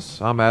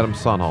Business. I'm Adam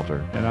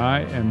Sonhalter. And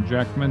I am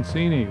Jack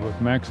Mancini with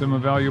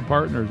Maximum Value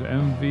Partners,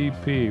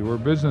 MVP. We're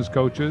business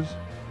coaches,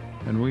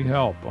 and we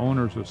help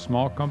owners of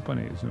small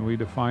companies, and we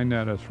define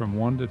that as from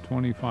 1 to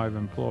 25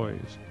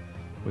 employees.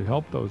 We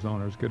help those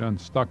owners get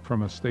unstuck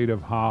from a state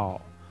of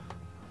how.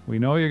 We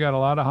know you got a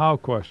lot of how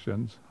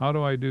questions. How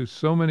do I do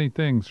so many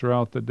things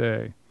throughout the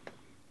day?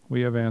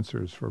 We have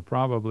answers for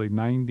probably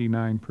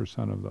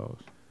 99% of those.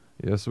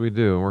 Yes, we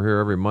do. And we're here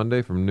every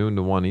Monday from noon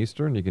to 1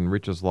 Eastern. You can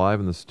reach us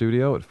live in the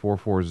studio at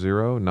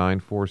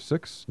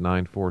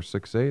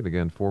 440-946-9468.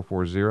 Again,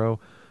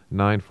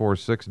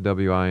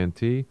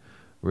 440-946-WINT.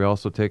 We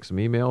also take some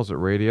emails at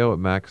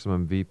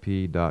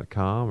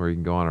radio@MaximumVP.com, or you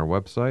can go on our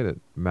website at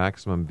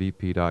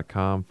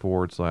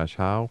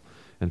MaximumVP.com/how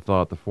and fill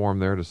out the form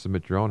there to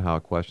submit your own how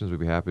questions.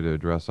 We'd be happy to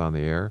address on the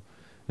air.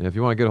 And if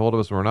you want to get a hold of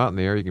us when we're not in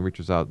the air, you can reach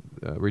out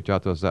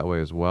to us that way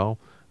as well.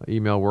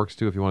 Email works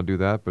too if you want to do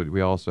that, but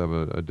we also have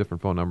a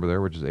different phone number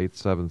there, which is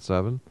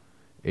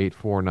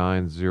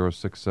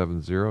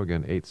 877-849-0670.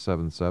 Again,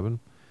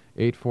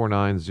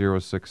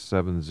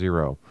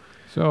 877-849-0670.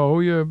 So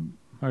are you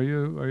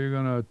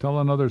going to tell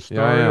another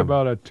story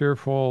about a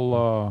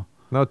tearful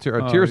No,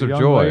 Tears of young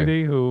Joy.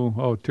 lady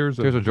who Tears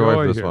of Joy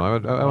for this here.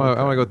 one. I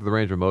want to go through the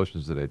range of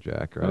emotions today,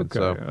 Jack. Right? Okay,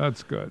 so,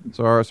 that's good.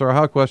 So our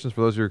how questions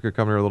for those of you who could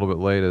come here a little bit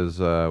late is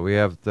we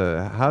have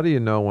how do you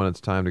know when it's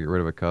time to get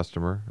rid of a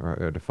customer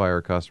or to fire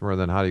a customer,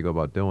 and then how do you go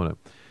about doing it?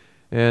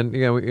 And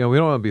we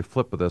don't want to be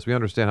flip with this. We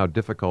understand how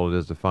difficult it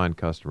is to find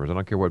customers. I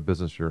don't care what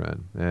business you're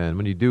in, and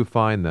when you do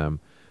find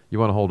them, you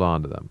want to hold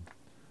on to them.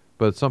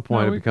 But at some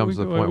point, it becomes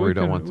the point where you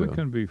don't want to. We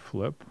can be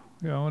flip.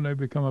 When they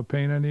become a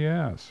pain in the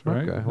ass,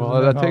 right? Okay.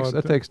 Well,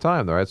 that takes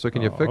time, though, right? So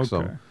can you fix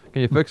them?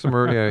 Can you fix them,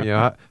 or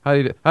how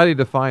do you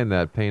define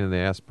that pain in the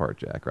ass part,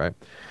 Jack? Right.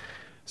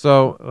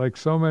 So like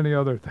so many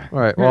other things. All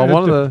right. Well,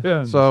 one of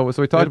the so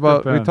we talked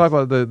about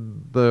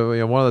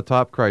the one of the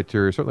top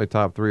criteria, certainly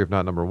top three, if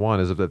not number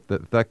one, is if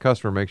that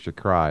customer makes you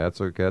cry.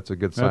 That's okay. That's a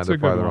good sign they're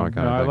probably the wrong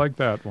kind of thing. I like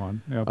that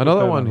one. Yeah,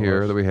 another one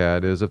here that we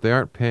had is if they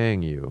aren't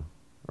paying you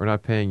or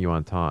not paying you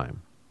on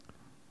time.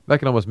 That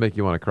can almost make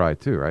you want to cry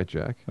too, right,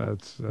 Jack?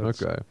 That's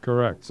okay.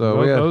 Correct.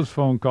 So those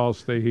phone calls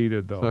stay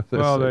heated, though.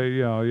 Well,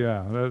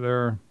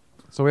 they're.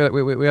 So we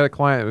had a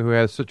client who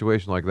had a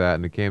situation like that,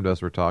 and he came to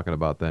us. We're talking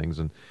about things,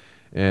 and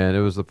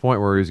it was the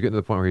point where he was getting to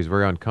the point where he's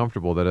very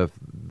uncomfortable that if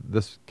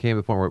this came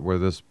to the point where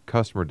this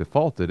customer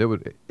defaulted, it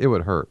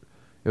would hurt.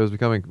 It was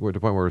becoming to the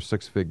point where it was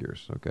 6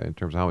 figures, okay, in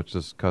terms of how much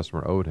this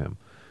customer owed him.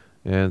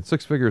 And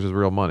 6 figures is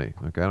real money.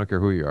 Okay, I don't care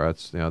who you are.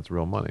 It's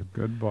real money.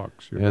 Good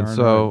bucks. And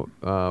so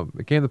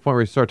it came to the point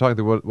where he started talking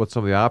through what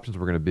some of the options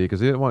were going to be because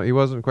he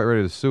wasn't quite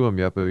ready to sue him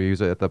yet, but he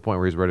was at that point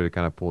where he's ready to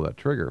kind of pull that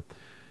trigger.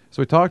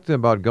 So we talked to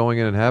him about going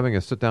in and having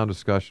a sit-down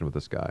discussion with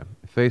this guy,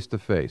 face to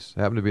face. It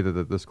happened to be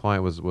that this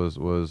client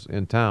was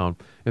in town.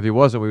 If he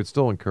wasn't, we would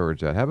still encourage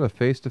that. Having a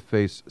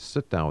face-to-face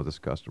sit-down with this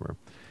customer.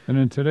 And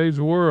in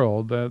today's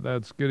world,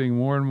 that's getting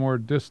more and more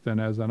distant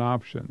as an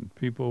option.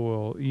 People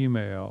will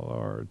email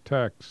or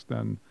text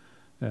and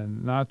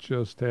not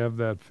just have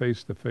that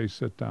face-to-face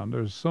sit-down.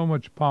 There's so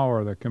much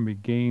power that can be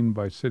gained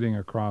by sitting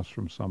across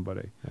from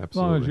somebody. Absolutely. As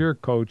long as you're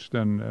coached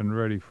and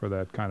ready for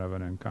that kind of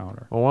an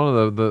encounter. Well,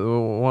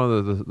 one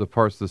of the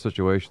parts of the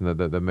situation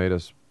that made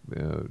us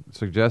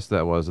suggest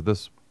that was that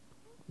this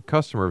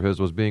customer of his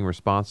was being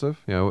responsive.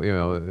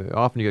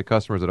 Often you get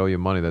customers that owe you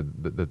money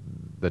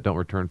that don't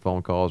return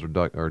phone calls or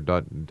duck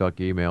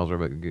emails or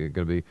going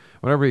to be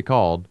whenever he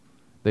called,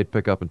 they'd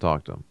pick up and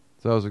talk to him.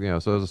 So that was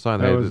so it was a sign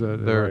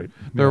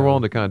they're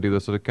willing to kind of do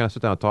this. So to kind of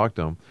sit down and talk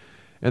to him,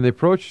 and the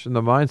approach and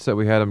the mindset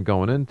we had him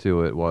going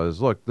into it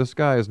was, look, this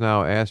guy has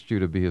now asked you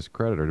to be his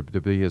creditor,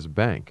 to be his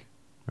bank,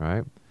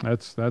 right?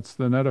 That's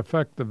the net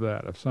effect of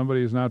that. If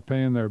somebody's not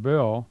paying their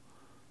bill,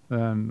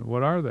 then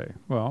what are they?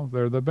 Well,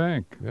 they're the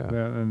bank. Yeah.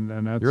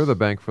 And that's, you're the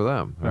bank for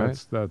them,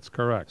 right? That's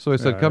correct. So he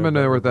said, come in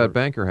there with that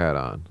banker hat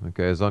on,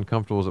 okay, as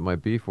uncomfortable as it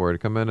might be for you, to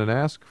come in and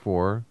ask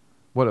for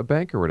what a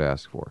banker would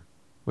ask for,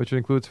 which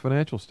includes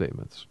financial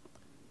statements.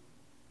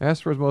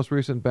 Ask for his most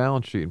recent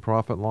balance sheet and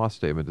profit and loss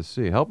statement to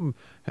see.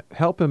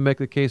 Help him make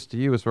the case to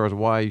you as far as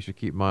why you should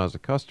keep him on as a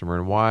customer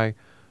and why,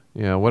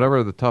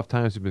 whatever the tough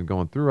times he's been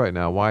going through right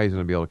now, why he's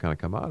going to be able to kind of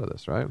come out of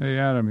this, right? Hey,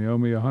 Adam, you owe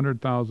me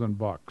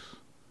 $100,000.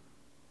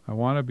 I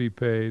want to be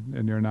paid,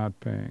 and you're not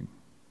paying.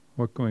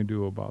 What can we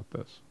do about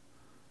this?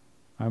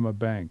 I'm a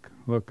bank.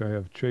 Look, I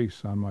have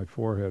Chase on my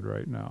forehead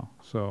right now.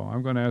 So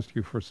I'm going to ask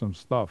you for some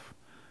stuff,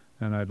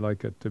 and I'd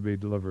like it to be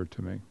delivered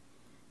to me.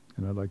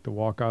 And I'd like to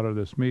walk out of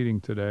this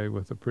meeting today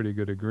with a pretty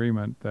good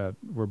agreement that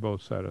we're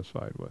both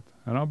satisfied with.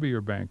 And I'll be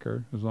your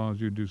banker as long as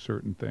you do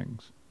certain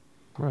things.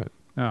 Right.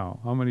 Now,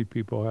 how many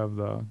people have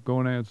the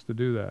gonads to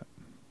do that?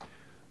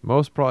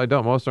 Most probably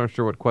don't. Most aren't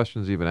sure what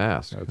questions even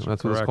ask. That's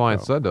what this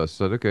client said to us.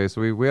 Said, okay,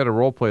 so we had to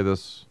role play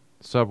this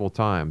several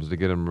times to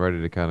get him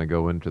ready to kind of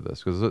go into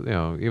this. Because,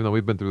 even though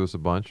we've been through this a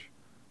bunch,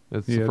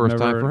 it's the first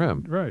time for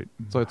him. Right.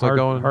 So it's like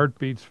going... Heart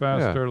beats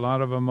faster, a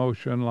lot of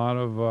emotion, a lot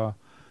of...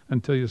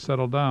 until you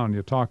settle down.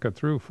 You talk it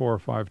through 4 or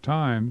 5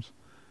 times,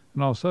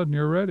 and all of a sudden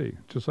you're ready,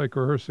 just like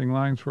rehearsing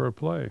lines for a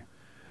play.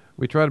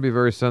 We try to be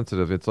very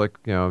sensitive. It's like,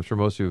 I'm sure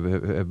most of you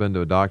have been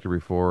to a doctor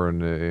before,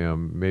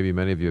 and maybe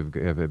many of you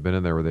have been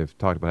in there where they've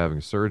talked about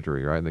having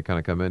surgery, right? And they kind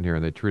of come in here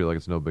and they treat it like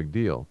it's no big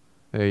deal.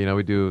 Hey,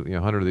 we do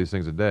 100 of these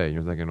things a day. And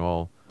you're thinking,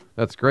 well,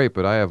 that's great,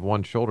 but I have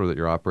one shoulder that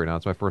you're operating on.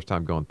 It's my first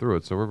time going through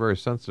it. So we're very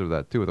sensitive to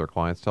that, too, with our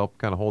clients, to help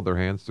kind of hold their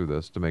hands through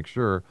this to make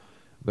sure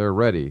they're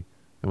ready.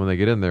 And when they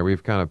get in there,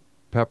 we've kind of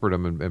peppered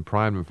them and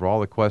primed them for all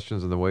the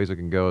questions and the ways it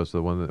can go,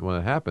 so that when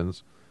it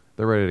happens,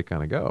 they're ready to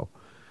kind of go.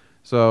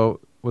 So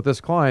with this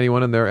client, he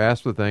went in there,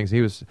 asked for things.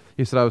 He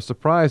said, I was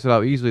surprised at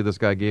how easily this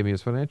guy gave me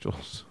his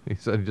financials. He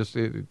said, he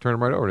turned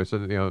them right over. And he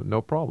said,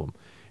 no problem.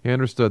 He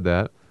understood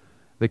that.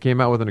 They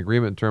came out with an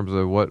agreement in terms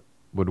of what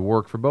would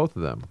work for both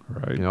of them.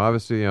 Right.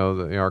 Obviously,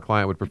 our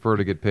client would prefer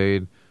to get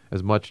paid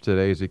as much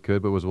today as he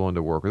could, but was willing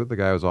to work with it. The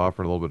guy was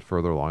offering a little bit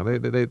further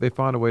along. They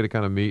found a way to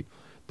kind of meet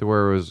to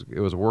where it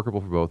was workable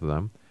for both of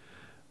them.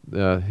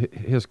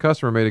 his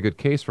customer made a good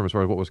case for him as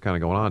far as what was kind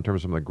of going on in terms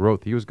of some of the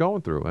growth he was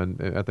going through.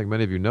 And I think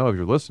many of you know, if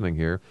you're listening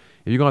here,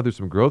 if you're going through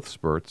some growth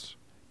spurts,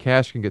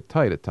 cash can get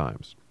tight at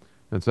times.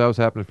 And so that was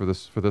happening for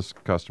this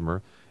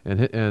customer.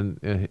 And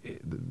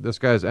this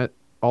guy's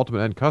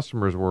ultimate end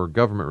customers were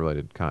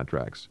government-related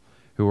contracts,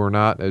 who were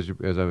not, as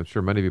I'm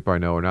sure many of you probably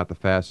know, are not the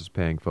fastest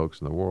paying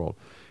folks in the world.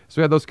 So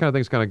we had those kind of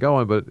things kind of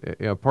going,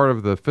 but part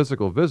of the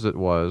physical visit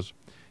was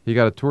he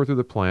got a tour through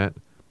the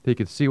plant. He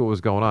could see what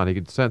was going on. He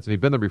could sense, and he'd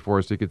been there before,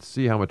 so he could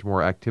see how much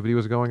more activity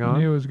was going on.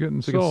 And he was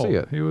getting so sold. He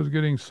could see it. He was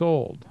getting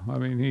sold. I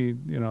mean,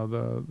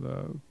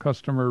 the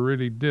customer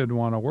really did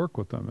want to work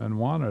with him and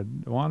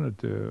wanted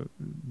to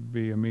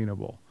be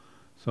amenable.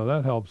 So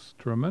that helps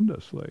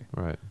tremendously.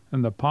 Right.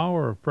 And the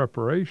power of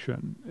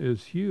preparation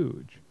is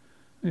huge.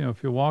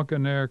 If you walk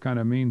in there kind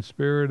of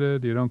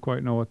mean-spirited, you don't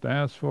quite know what to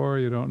ask for,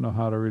 you don't know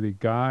how to really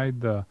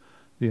guide the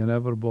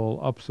inevitable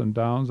ups and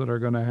downs that are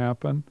going to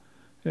happen,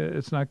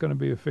 it's not going to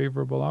be a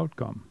favorable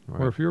outcome.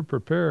 Right. Or if you're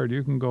prepared,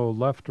 you can go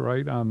left,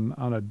 right on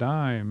a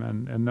dime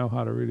and know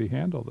how to really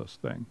handle this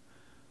thing.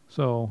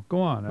 So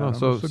go on, Adam.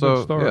 It's a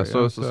good story. Yeah,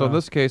 so in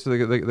this case,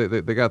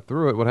 they got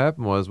through it. What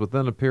happened was,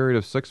 within a period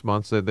of 6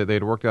 months,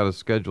 they'd worked out a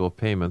schedule of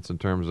payments in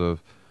terms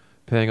of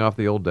paying off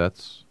the old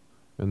debts,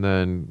 and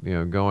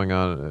then going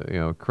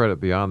on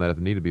credit beyond that if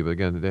it needed to be. But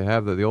again, they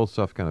have the old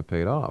stuff kind of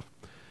paid off,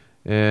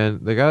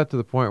 and they got it to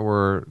the point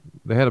where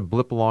they had a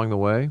blip along the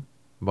way,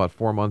 about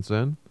 4 months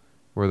in,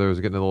 where they was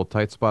getting a little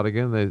tight spot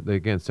again. They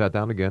again sat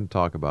down again to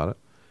talk about it,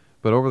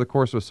 but over the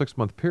course of a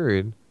 6-month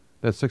period,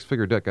 that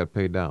 6-figure debt got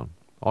paid down.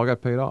 All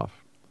got paid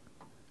off.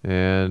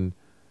 And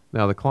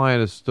now the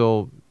client is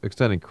still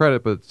extending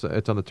credit, but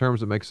it's on the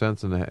terms that make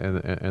sense,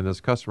 and this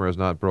customer has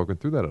not broken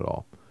through that at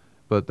all.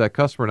 But that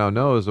customer now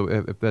knows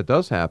if that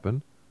does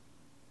happen,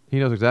 he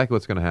knows exactly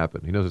what's going to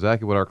happen. He knows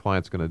exactly what our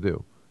client's going to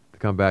do to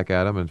come back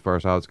at him, and as far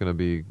as how it's going to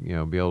be,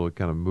 be able to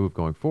kind of move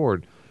going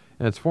forward.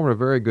 And it's formed a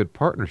very good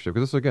partnership,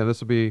 because this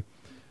will be,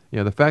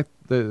 the fact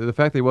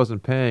that he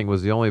wasn't paying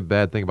was the only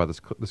bad thing about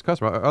this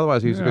customer.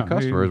 Otherwise, he's a good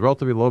customer. He's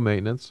relatively low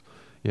maintenance.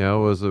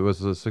 Was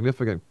a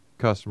significant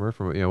customer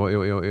from it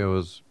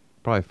was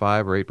probably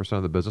 5 or 8%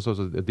 of the business. So it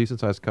was a decent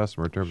sized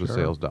customer in terms of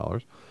sales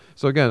dollars.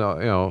 So again,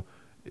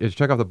 you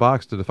check off the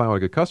box to define what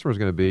a good customer is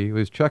going to be.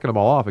 He's checking them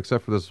all off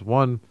except for this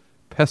one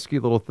pesky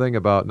little thing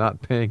about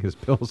not paying his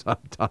bills on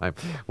time,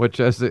 which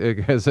as it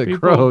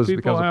grows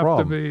becomes a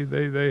problem.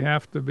 They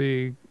have to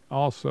be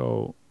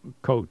also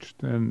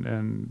coached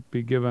and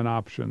be given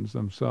options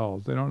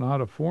themselves. They don't know how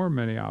to form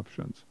many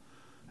options.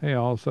 Hey,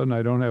 all of a sudden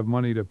I don't have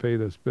money to pay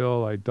this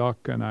bill. I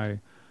duck and I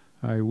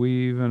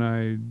weave and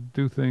I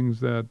do things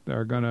that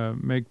are going to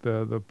make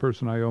the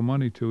person I owe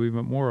money to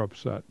even more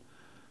upset.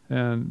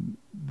 And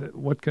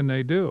what can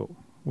they do?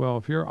 Well,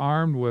 if you're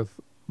armed with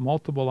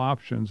multiple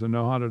options and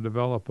know how to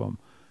develop them,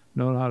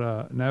 know how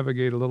to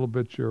navigate a little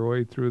bit your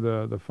way through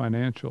the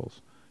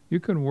financials, you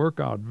can work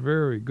out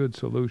very good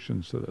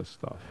solutions to this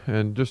stuff.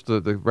 And just to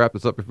wrap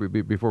this up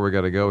before we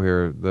got to go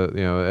here,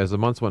 as the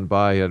months went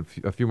by, he had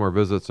a few more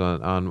visits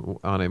on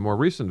a more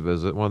recent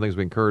visit. One of the things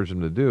we encouraged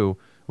him to do,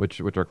 which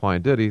our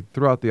client did, he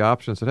threw out the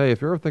option and said, hey,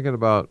 if you're ever thinking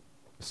about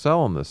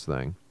selling this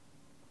thing,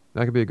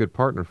 that could be a good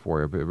partner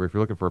for you. But if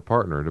you're looking for a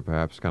partner to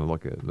perhaps kind of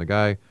look at it. And the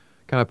guy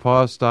kind of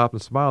paused, stopped,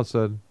 and smiled and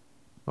said,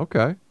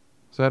 okay.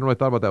 So I hadn't really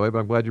thought about it that way, but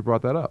I'm glad you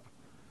brought that up.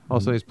 All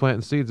of a sudden, he's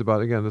planting seeds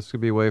about, again, this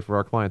could be a way for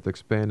our client to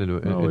expand into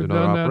another operation. We've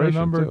done that a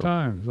number of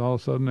times. All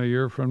of a sudden, a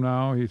year from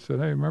now, he said,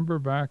 hey, remember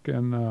back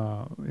in,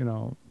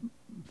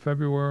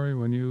 February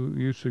when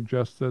you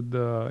suggested,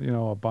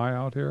 a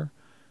buyout here?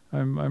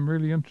 I'm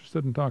really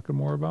interested in talking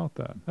more about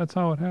that. That's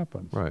how it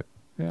happens. Right.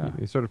 Yeah.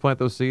 You started to plant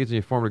those seeds, and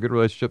you formed a good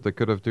relationship that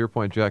could have, to your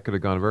point, Jack, could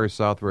have gone very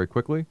south very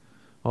quickly.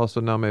 Also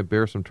now may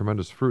bear some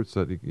tremendous fruits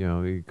that he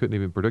couldn't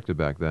even predicted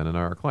back then. And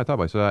our client talked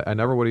about it. He said, I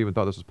never would have even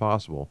thought this was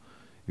possible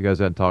if you guys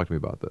hadn't talked to me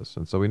about this.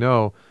 And so we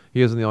know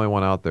he isn't the only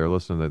one out there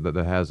listening that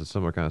has a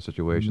similar kind of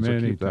situation. So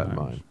keep that in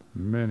mind.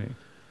 Many.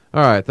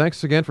 All right.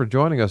 Thanks again for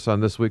joining us on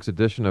this week's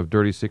edition of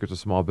Dirty Secrets of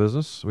Small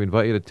Business. We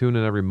invite you to tune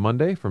in every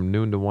Monday from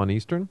noon to 1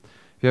 Eastern.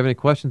 If you have any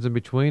questions in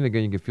between,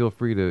 again, you can feel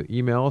free to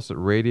email us at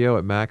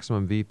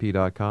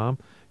radio@MaximumVP.com.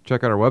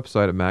 Check out our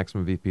website at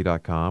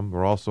MaximumVP.com.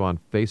 We're also on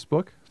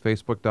Facebook,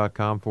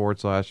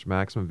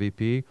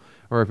 Facebook.com/MaximumVP.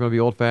 Or if you want to be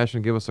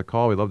old-fashioned, give us a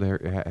call. We'd love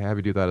to have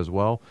you do that as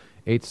well.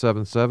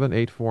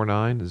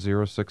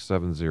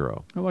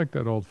 877-849-0670. I like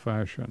that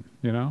old-fashioned.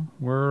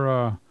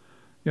 We're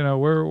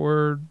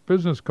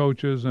business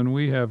coaches, and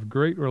we have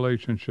great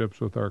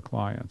relationships with our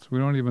clients. We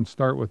don't even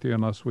start with you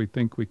unless we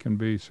think we can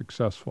be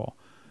successful.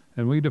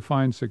 And we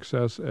define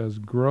success as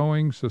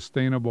growing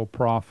sustainable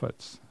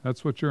profits.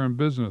 That's what you're in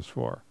business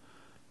for,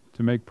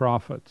 to make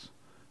profits.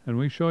 And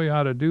we show you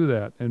how to do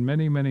that in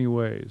many, many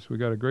ways. We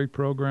got a great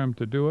program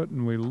to do it,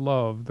 and we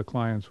love the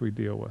clients we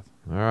deal with.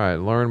 All right.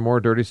 Learn more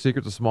Dirty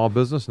Secrets of Small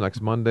Business next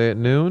Monday at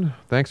noon.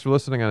 Thanks for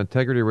listening on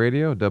Integrity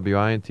Radio,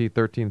 WINT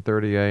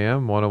 1330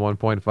 AM,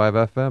 101.5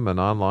 FM, and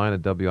online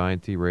at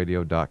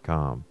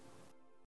WINTradio.com.